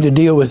 you need to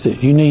deal with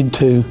it. You need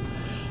to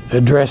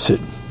address it.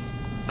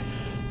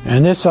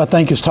 And this, I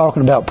think, is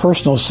talking about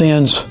personal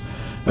sins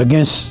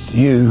against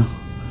you.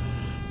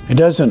 It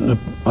doesn't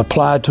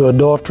apply to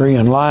adultery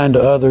and lying to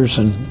others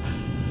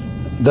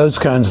and those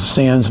kinds of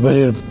sins, but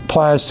it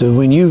applies to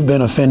when you've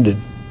been offended.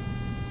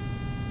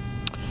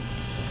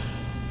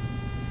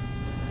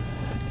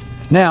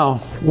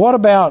 Now, what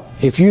about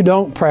if you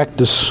don't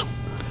practice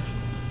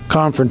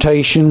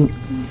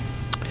confrontation?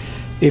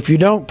 If you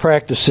don't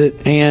practice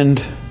it and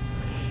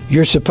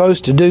you're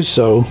supposed to do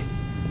so,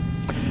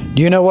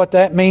 do you know what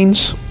that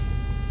means?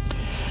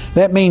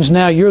 That means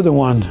now you're the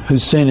one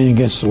who's sinning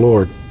against the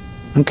Lord.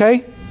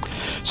 Okay?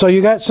 So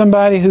you got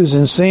somebody who's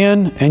in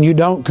sin and you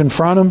don't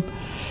confront them,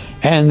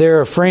 and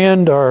they're a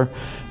friend or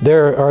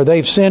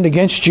they've sinned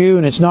against you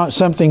and it's not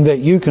something that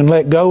you can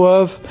let go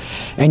of,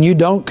 and you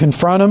don't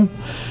confront them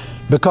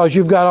because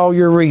you've got all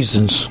your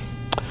reasons.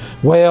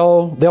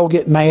 Well, they'll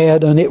get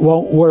mad and it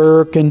won't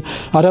work, and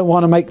I don't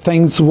want to make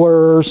things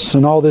worse,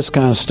 and all this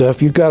kind of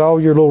stuff. You've got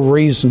all your little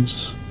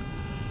reasons.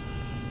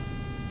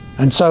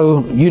 And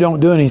so you don't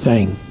do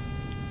anything.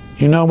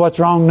 You know what's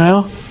wrong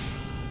now?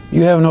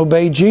 You haven't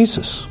obeyed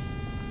Jesus.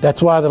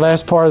 That's why the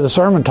last part of the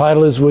sermon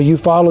title is, will you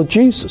follow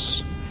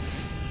Jesus?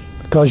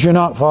 Because you're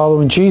not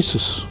following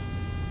Jesus.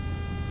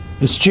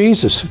 It's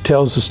Jesus who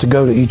tells us to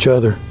go to each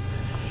other.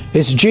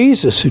 It's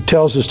Jesus who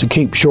tells us to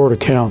keep short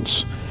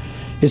accounts.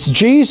 It's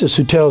Jesus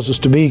who tells us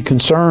to be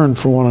concerned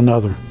for one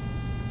another.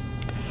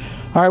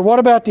 All right, what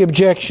about the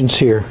objections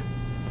here?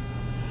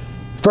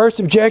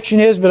 First objection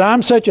is, but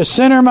I'm such a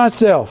sinner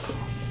myself.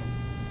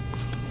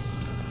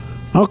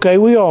 Okay,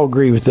 we all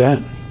agree with that.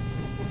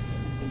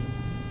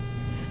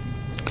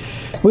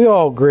 We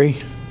all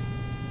agree.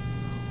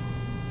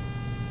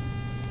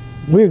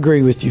 We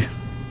agree with you.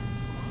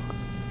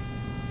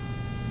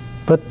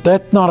 But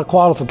that's not a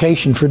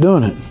qualification for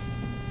doing it.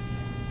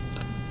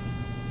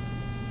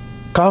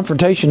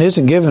 Confrontation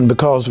isn't given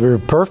because we're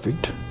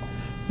perfect.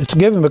 It's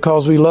given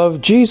because we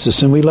love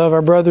Jesus and we love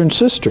our brother and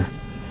sister.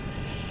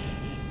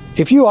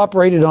 If you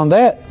operated on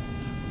that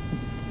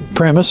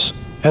premise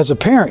as a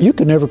parent, you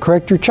could never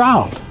correct your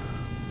child.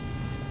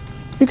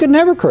 You could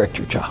never correct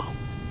your child.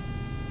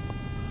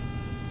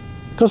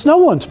 Because no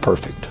one's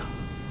perfect.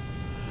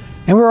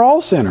 And we're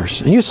all sinners.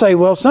 And you say,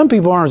 well, some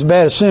people aren't as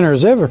bad a sinner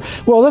as ever.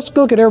 Well, let's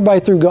look at everybody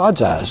through God's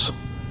eyes.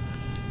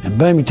 And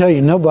let me tell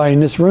you, nobody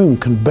in this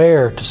room can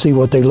bear to see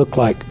what they look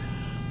like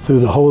through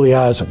the holy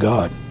eyes of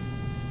God.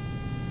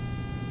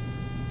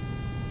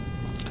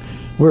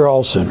 We're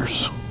all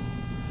sinners.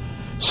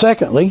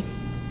 Secondly,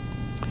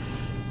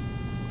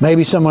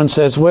 maybe someone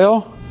says,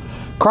 well,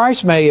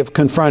 Christ may have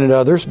confronted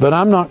others, but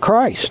I'm not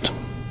Christ.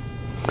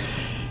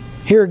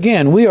 Here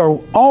again, we are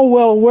all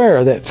well aware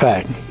of that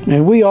fact,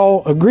 and we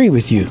all agree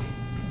with you.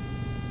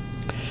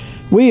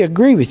 We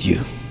agree with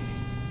you.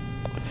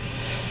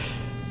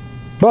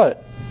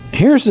 But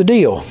here's the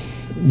deal.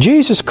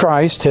 Jesus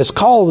Christ has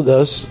called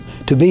us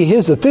to be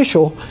His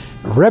official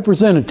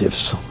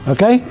representatives.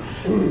 Okay?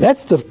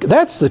 That's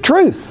the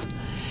truth.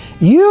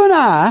 You and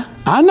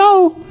I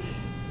know,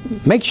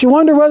 makes you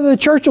wonder whether the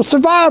church will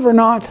survive or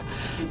not,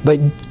 but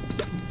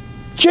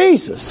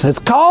Jesus has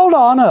called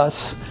on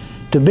us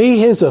to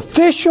be His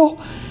official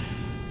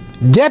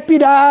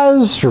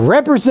deputized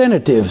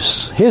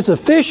representatives. His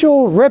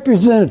official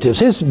representatives.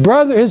 His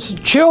brother, His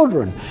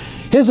children,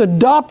 His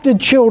adopted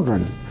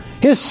children,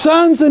 His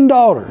sons and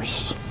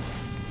daughters,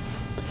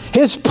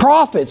 His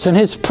prophets and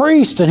His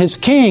priests and His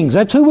kings.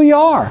 That's who we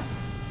are.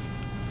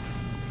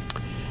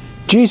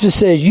 Jesus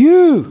says,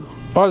 you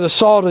are the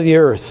salt of the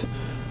earth.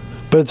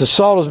 But if the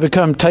salt has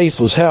become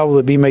tasteless, how will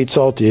it be made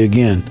salty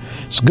again?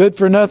 It's good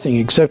for nothing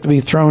except to be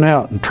thrown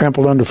out and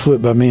trampled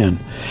underfoot by men.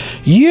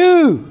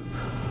 You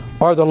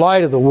are the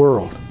light of the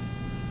world.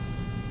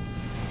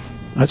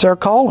 That's our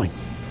calling.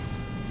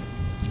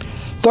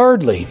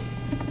 Thirdly,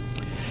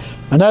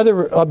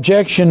 another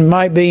objection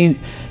might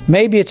be,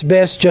 maybe it's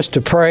best just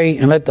to pray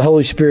and let the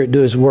Holy Spirit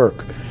do His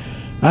work.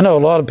 I know a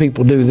lot of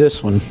people do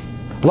this one.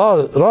 A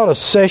lot of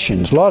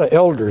sessions, a lot of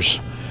elders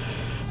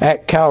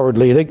act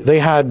cowardly. They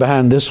hide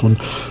behind this one.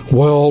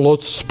 Well,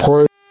 let's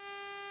pray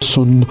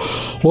and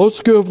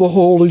let's give the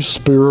Holy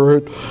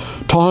Spirit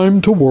time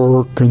to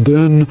work and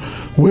then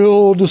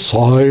we'll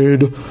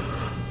decide.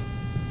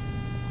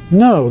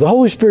 No, the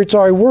Holy Spirit's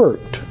already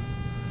worked.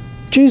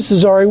 Jesus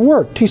has already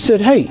worked. He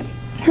said, hey,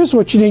 here's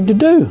what you need to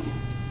do.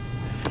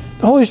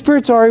 The Holy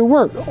Spirit's already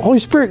worked. The Holy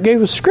Spirit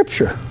gave us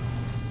Scripture.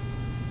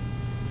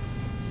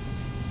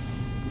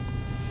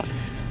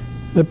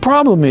 The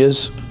problem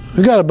is,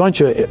 we've got a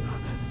bunch of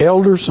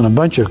elders and a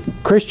bunch of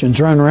Christians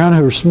running around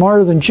who are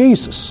smarter than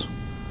Jesus.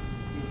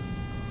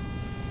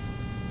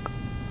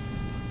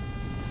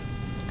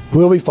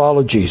 Will we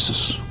follow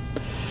Jesus?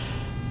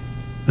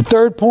 The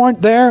third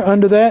point there,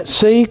 under that,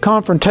 C,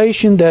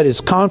 confrontation that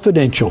is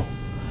confidential.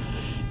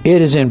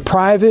 It is in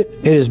private.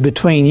 It is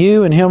between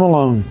you and Him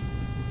alone.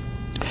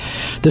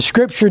 The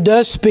Scripture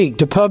does speak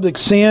to public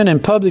sin,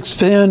 and public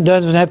sin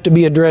doesn't have to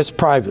be addressed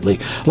privately.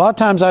 A lot of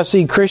times I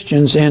see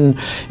Christians in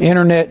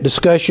internet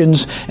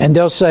discussions, and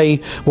they'll say,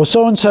 well,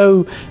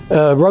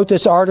 so-and-so wrote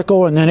this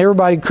article, and then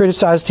everybody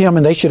criticized him,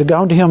 and they should have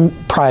gone to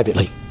him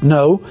privately.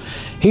 No.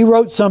 He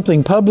wrote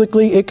something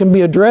publicly. It can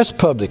be addressed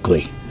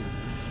publicly.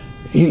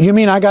 You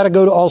mean I got to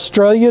go to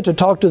Australia to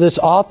talk to this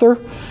author?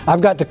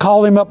 I've got to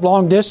call him up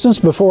long distance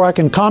before I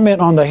can comment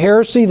on the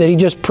heresy that he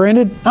just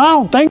printed? I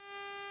don't think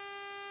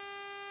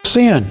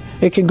sin.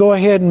 It can go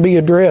ahead and be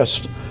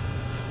addressed.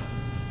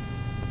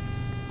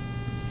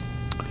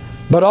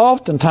 But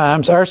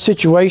oftentimes our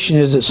situation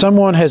is that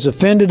someone has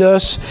offended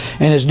us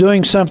and is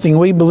doing something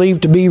we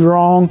believe to be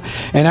wrong,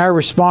 and our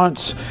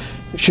response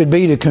should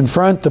be to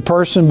confront the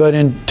person, but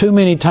in too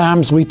many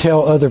times we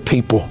tell other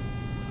people.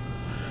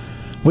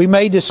 We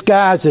may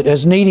disguise it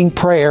as needing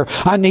prayer.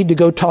 I need to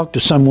go talk to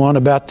someone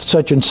about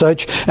such and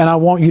such, and I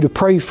want you to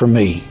pray for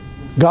me.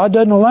 God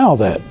doesn't allow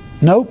that.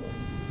 Nope.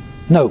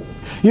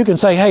 You can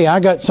say, hey, I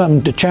got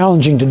something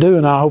challenging to do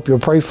and I hope you'll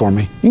pray for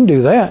me. You can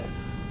do that.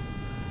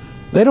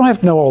 They don't have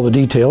to know all the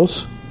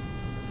details.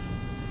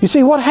 You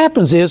see, what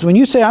happens is when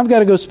you say, I've got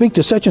to go speak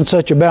to such and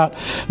such about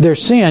their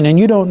sin, and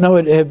you don't know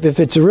if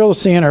it's a real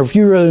sin or if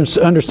you really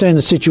understand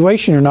the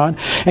situation or not,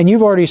 and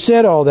you've already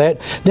said all that,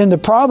 then the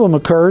problem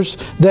occurs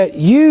that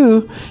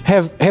you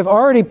have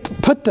already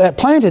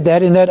planted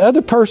that in that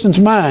other person's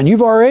mind.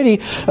 You've already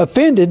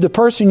offended the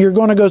person you're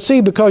going to go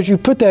see because you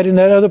put that in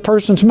that other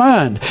person's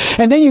mind.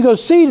 And then you go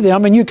see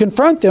them and you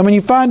confront them and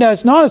you find out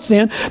it's not a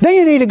sin. Then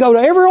you need to go to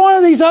every one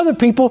of these other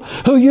people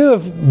who you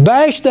have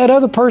bashed that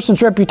other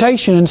person's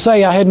reputation and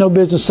say, I had no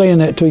business saying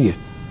that to you.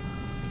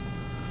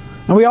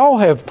 And we all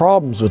have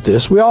problems with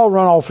this. We all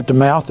run off at the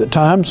mouth at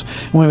times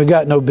when we've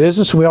got no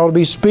business. We ought to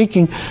be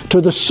speaking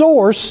to the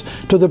source,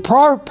 to the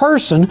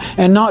person,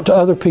 and not to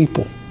other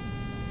people.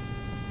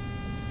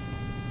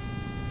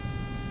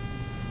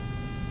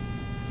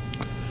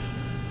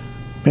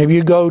 Maybe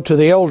you go to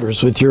the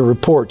elders with your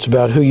reports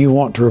about who you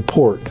want to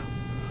report.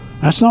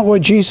 That's not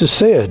what Jesus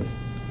said.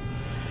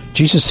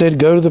 Jesus said,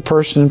 go to the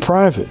person in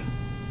private.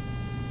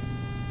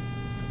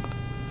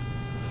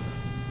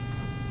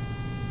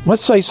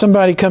 Let's say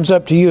somebody comes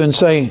up to you and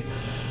say,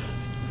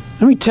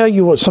 let me tell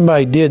you what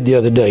somebody did the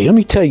other day. Let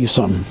me tell you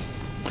something.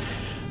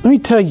 Let me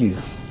tell you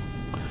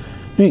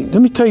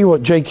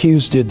what Jake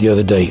Hughes did the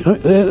other day.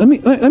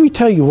 Let me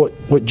tell you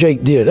what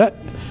Jake did.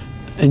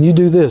 And you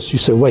do this. You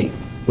say, wait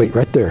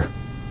right there.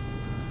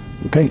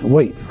 Okay,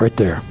 wait right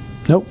there.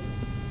 Nope.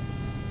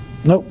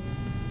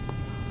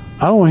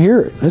 I don't want to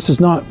hear it. This is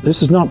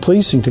not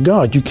pleasing to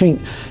God. You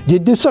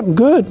did something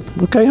good.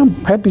 Okay,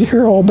 I'm happy to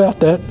hear all about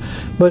that.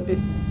 But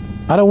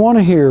I don't want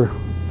to hear.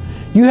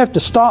 You have to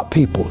stop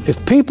people.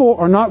 If people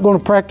are not going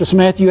to practice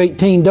Matthew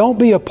 18, don't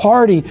be a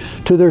party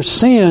to their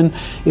sin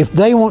if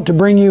they want to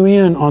bring you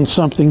in on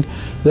something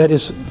that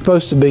is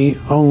supposed to be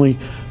only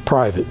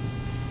private.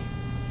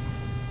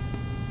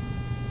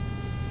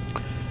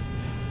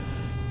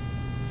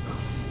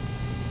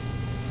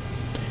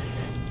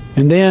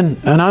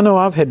 And I know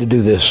I've had to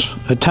do this.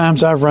 At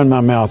times I've run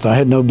my mouth. I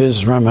had no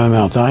business running my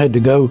mouth. I had to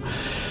go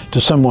to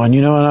someone,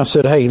 and I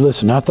said, hey,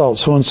 listen, I thought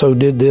so-and-so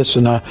did this,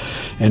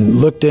 and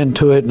looked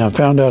into it, and I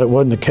found out it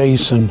wasn't the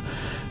case, and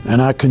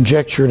I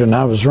conjectured, and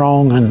I was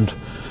wrong, and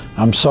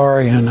I'm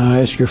sorry, and I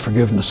ask your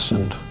forgiveness,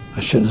 and I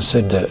shouldn't have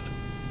said that.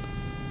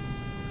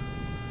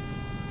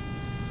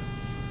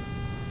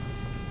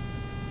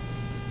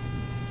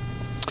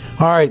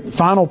 All right, the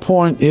final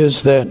point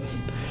is that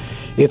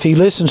if he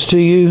listens to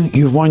you,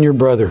 you've won your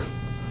brother.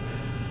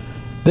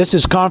 This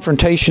is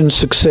confrontation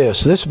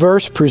success. This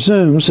verse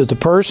presumes that the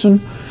person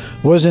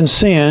was in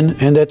sin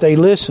and that they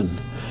listened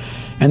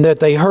and that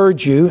they heard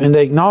you and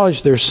they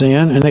acknowledged their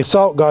sin and they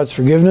sought God's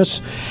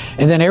forgiveness,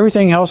 and then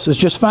everything else is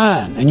just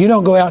fine. And you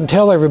don't go out and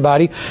tell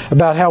everybody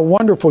about how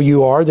wonderful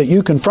you are, that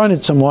you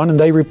confronted someone and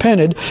they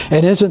repented,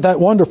 and isn't that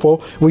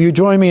wonderful? Will you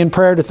join me in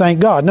prayer to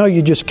thank God? No,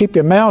 you just keep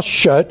your mouth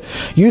shut,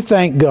 you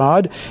thank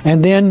God,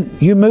 and then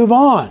you move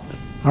on.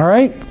 All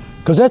right?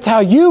 Because that's how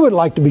you would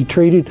like to be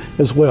treated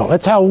as well.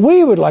 That's how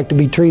we would like to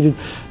be treated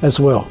as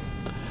well.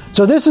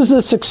 So this is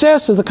the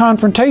success of the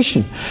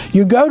confrontation.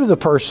 You go to the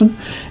person,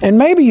 and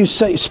maybe you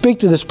speak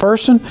to this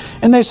person,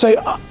 and they say,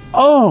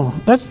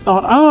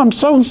 I'm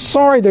so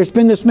sorry there's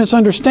been this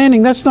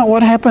misunderstanding. That's not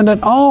what happened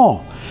at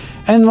all.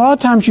 And a lot of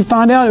times you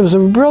find out it was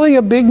really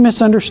a big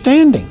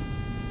misunderstanding.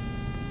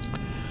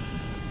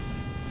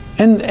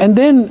 And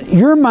then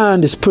your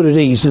mind is put at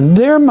ease, and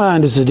their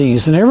mind is at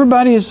ease, and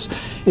everybody is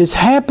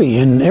happy,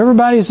 and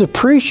everybody is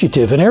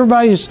appreciative, and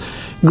everybody's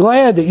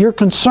glad that you're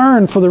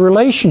concerned for the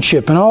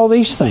relationship and all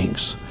these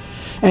things.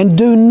 And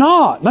do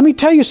not, let me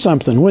tell you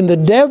something, when the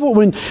devil,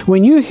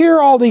 when you hear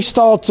all these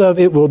thoughts of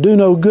it will do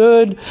no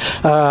good,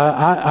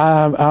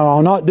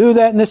 I'll not do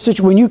that in this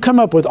situation, when you come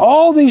up with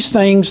all these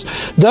things,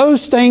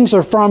 those things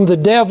are from the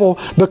devil,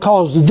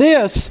 because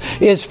this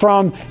is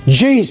from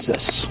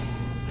Jesus.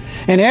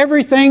 And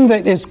everything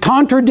that is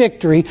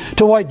contradictory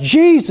to what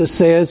Jesus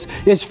says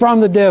is from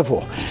the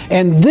devil.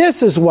 And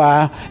this is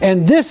why,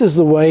 and this is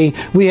the way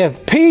we have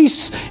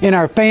peace in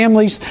our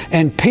families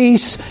and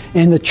peace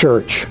in the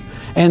church.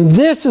 And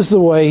this is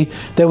the way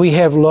that we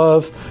have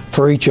love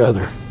for each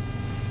other.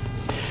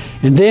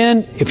 And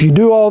then, if you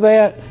do all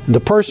that, and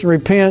the person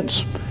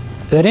repents,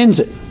 that ends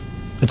it.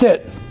 That's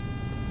it.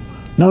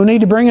 No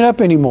need to bring it up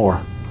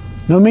anymore.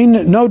 No need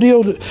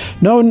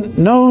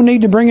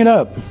to bring it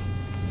up.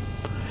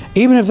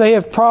 Even if they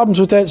have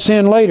problems with that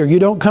sin later, you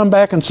don't come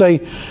back and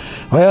say,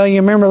 well, you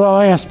remember the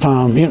last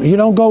time. You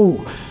don't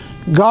go,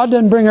 God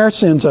doesn't bring our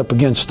sins up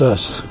against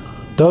us,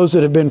 those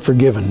that have been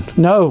forgiven.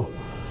 No.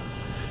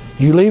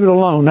 You leave it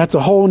alone. That's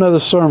a whole other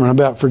sermon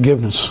about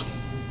forgiveness.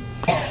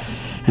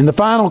 And the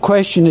final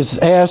question is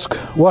asked,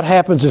 what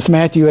happens if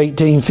Matthew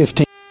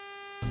 18:15?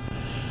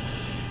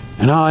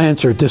 And I'll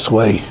answer it this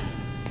way.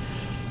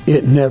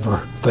 It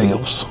never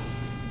fails.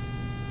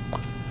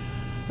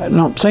 I'm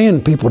not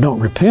saying people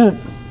don't repent,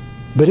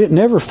 but it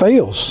never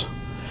fails.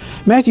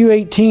 Matthew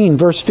 18,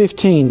 verse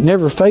 15,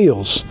 never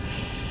fails.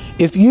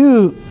 If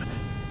you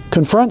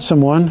confront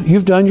someone,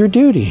 you've done your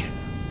duty.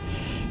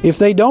 If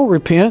they don't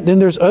repent, then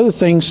there's other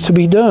things to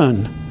be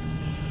done.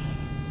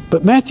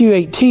 But Matthew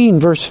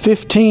 18, verse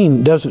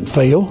 15 doesn't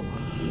fail.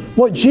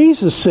 What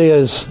Jesus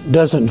says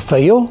doesn't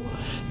fail.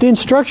 The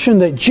instruction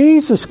that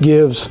Jesus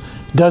gives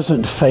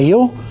doesn't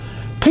fail.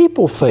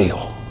 People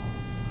fail.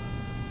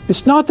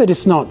 It's not that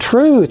it's not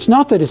true. It's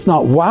not that it's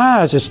not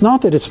wise. It's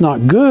not that it's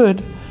not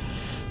good.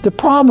 The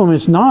problem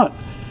is not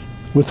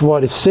with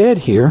what is said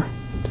here.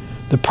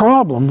 The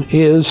problem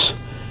is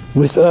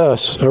with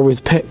us or with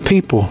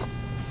people.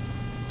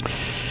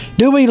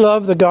 Do we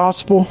love the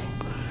gospel?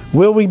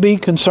 Will we be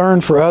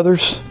concerned for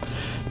others?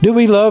 Do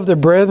we love the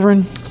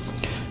brethren?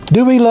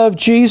 Do we love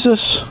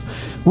Jesus?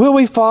 Will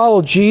we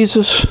follow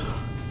Jesus?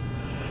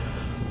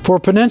 For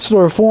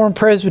Peninsula Reformed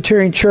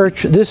Presbyterian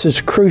Church, this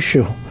is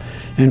crucial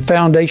and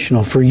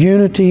foundational for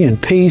unity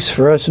and peace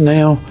for us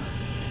now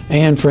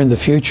and for in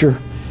the future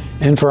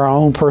and for our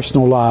own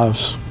personal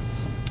lives.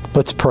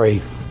 Let's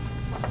pray.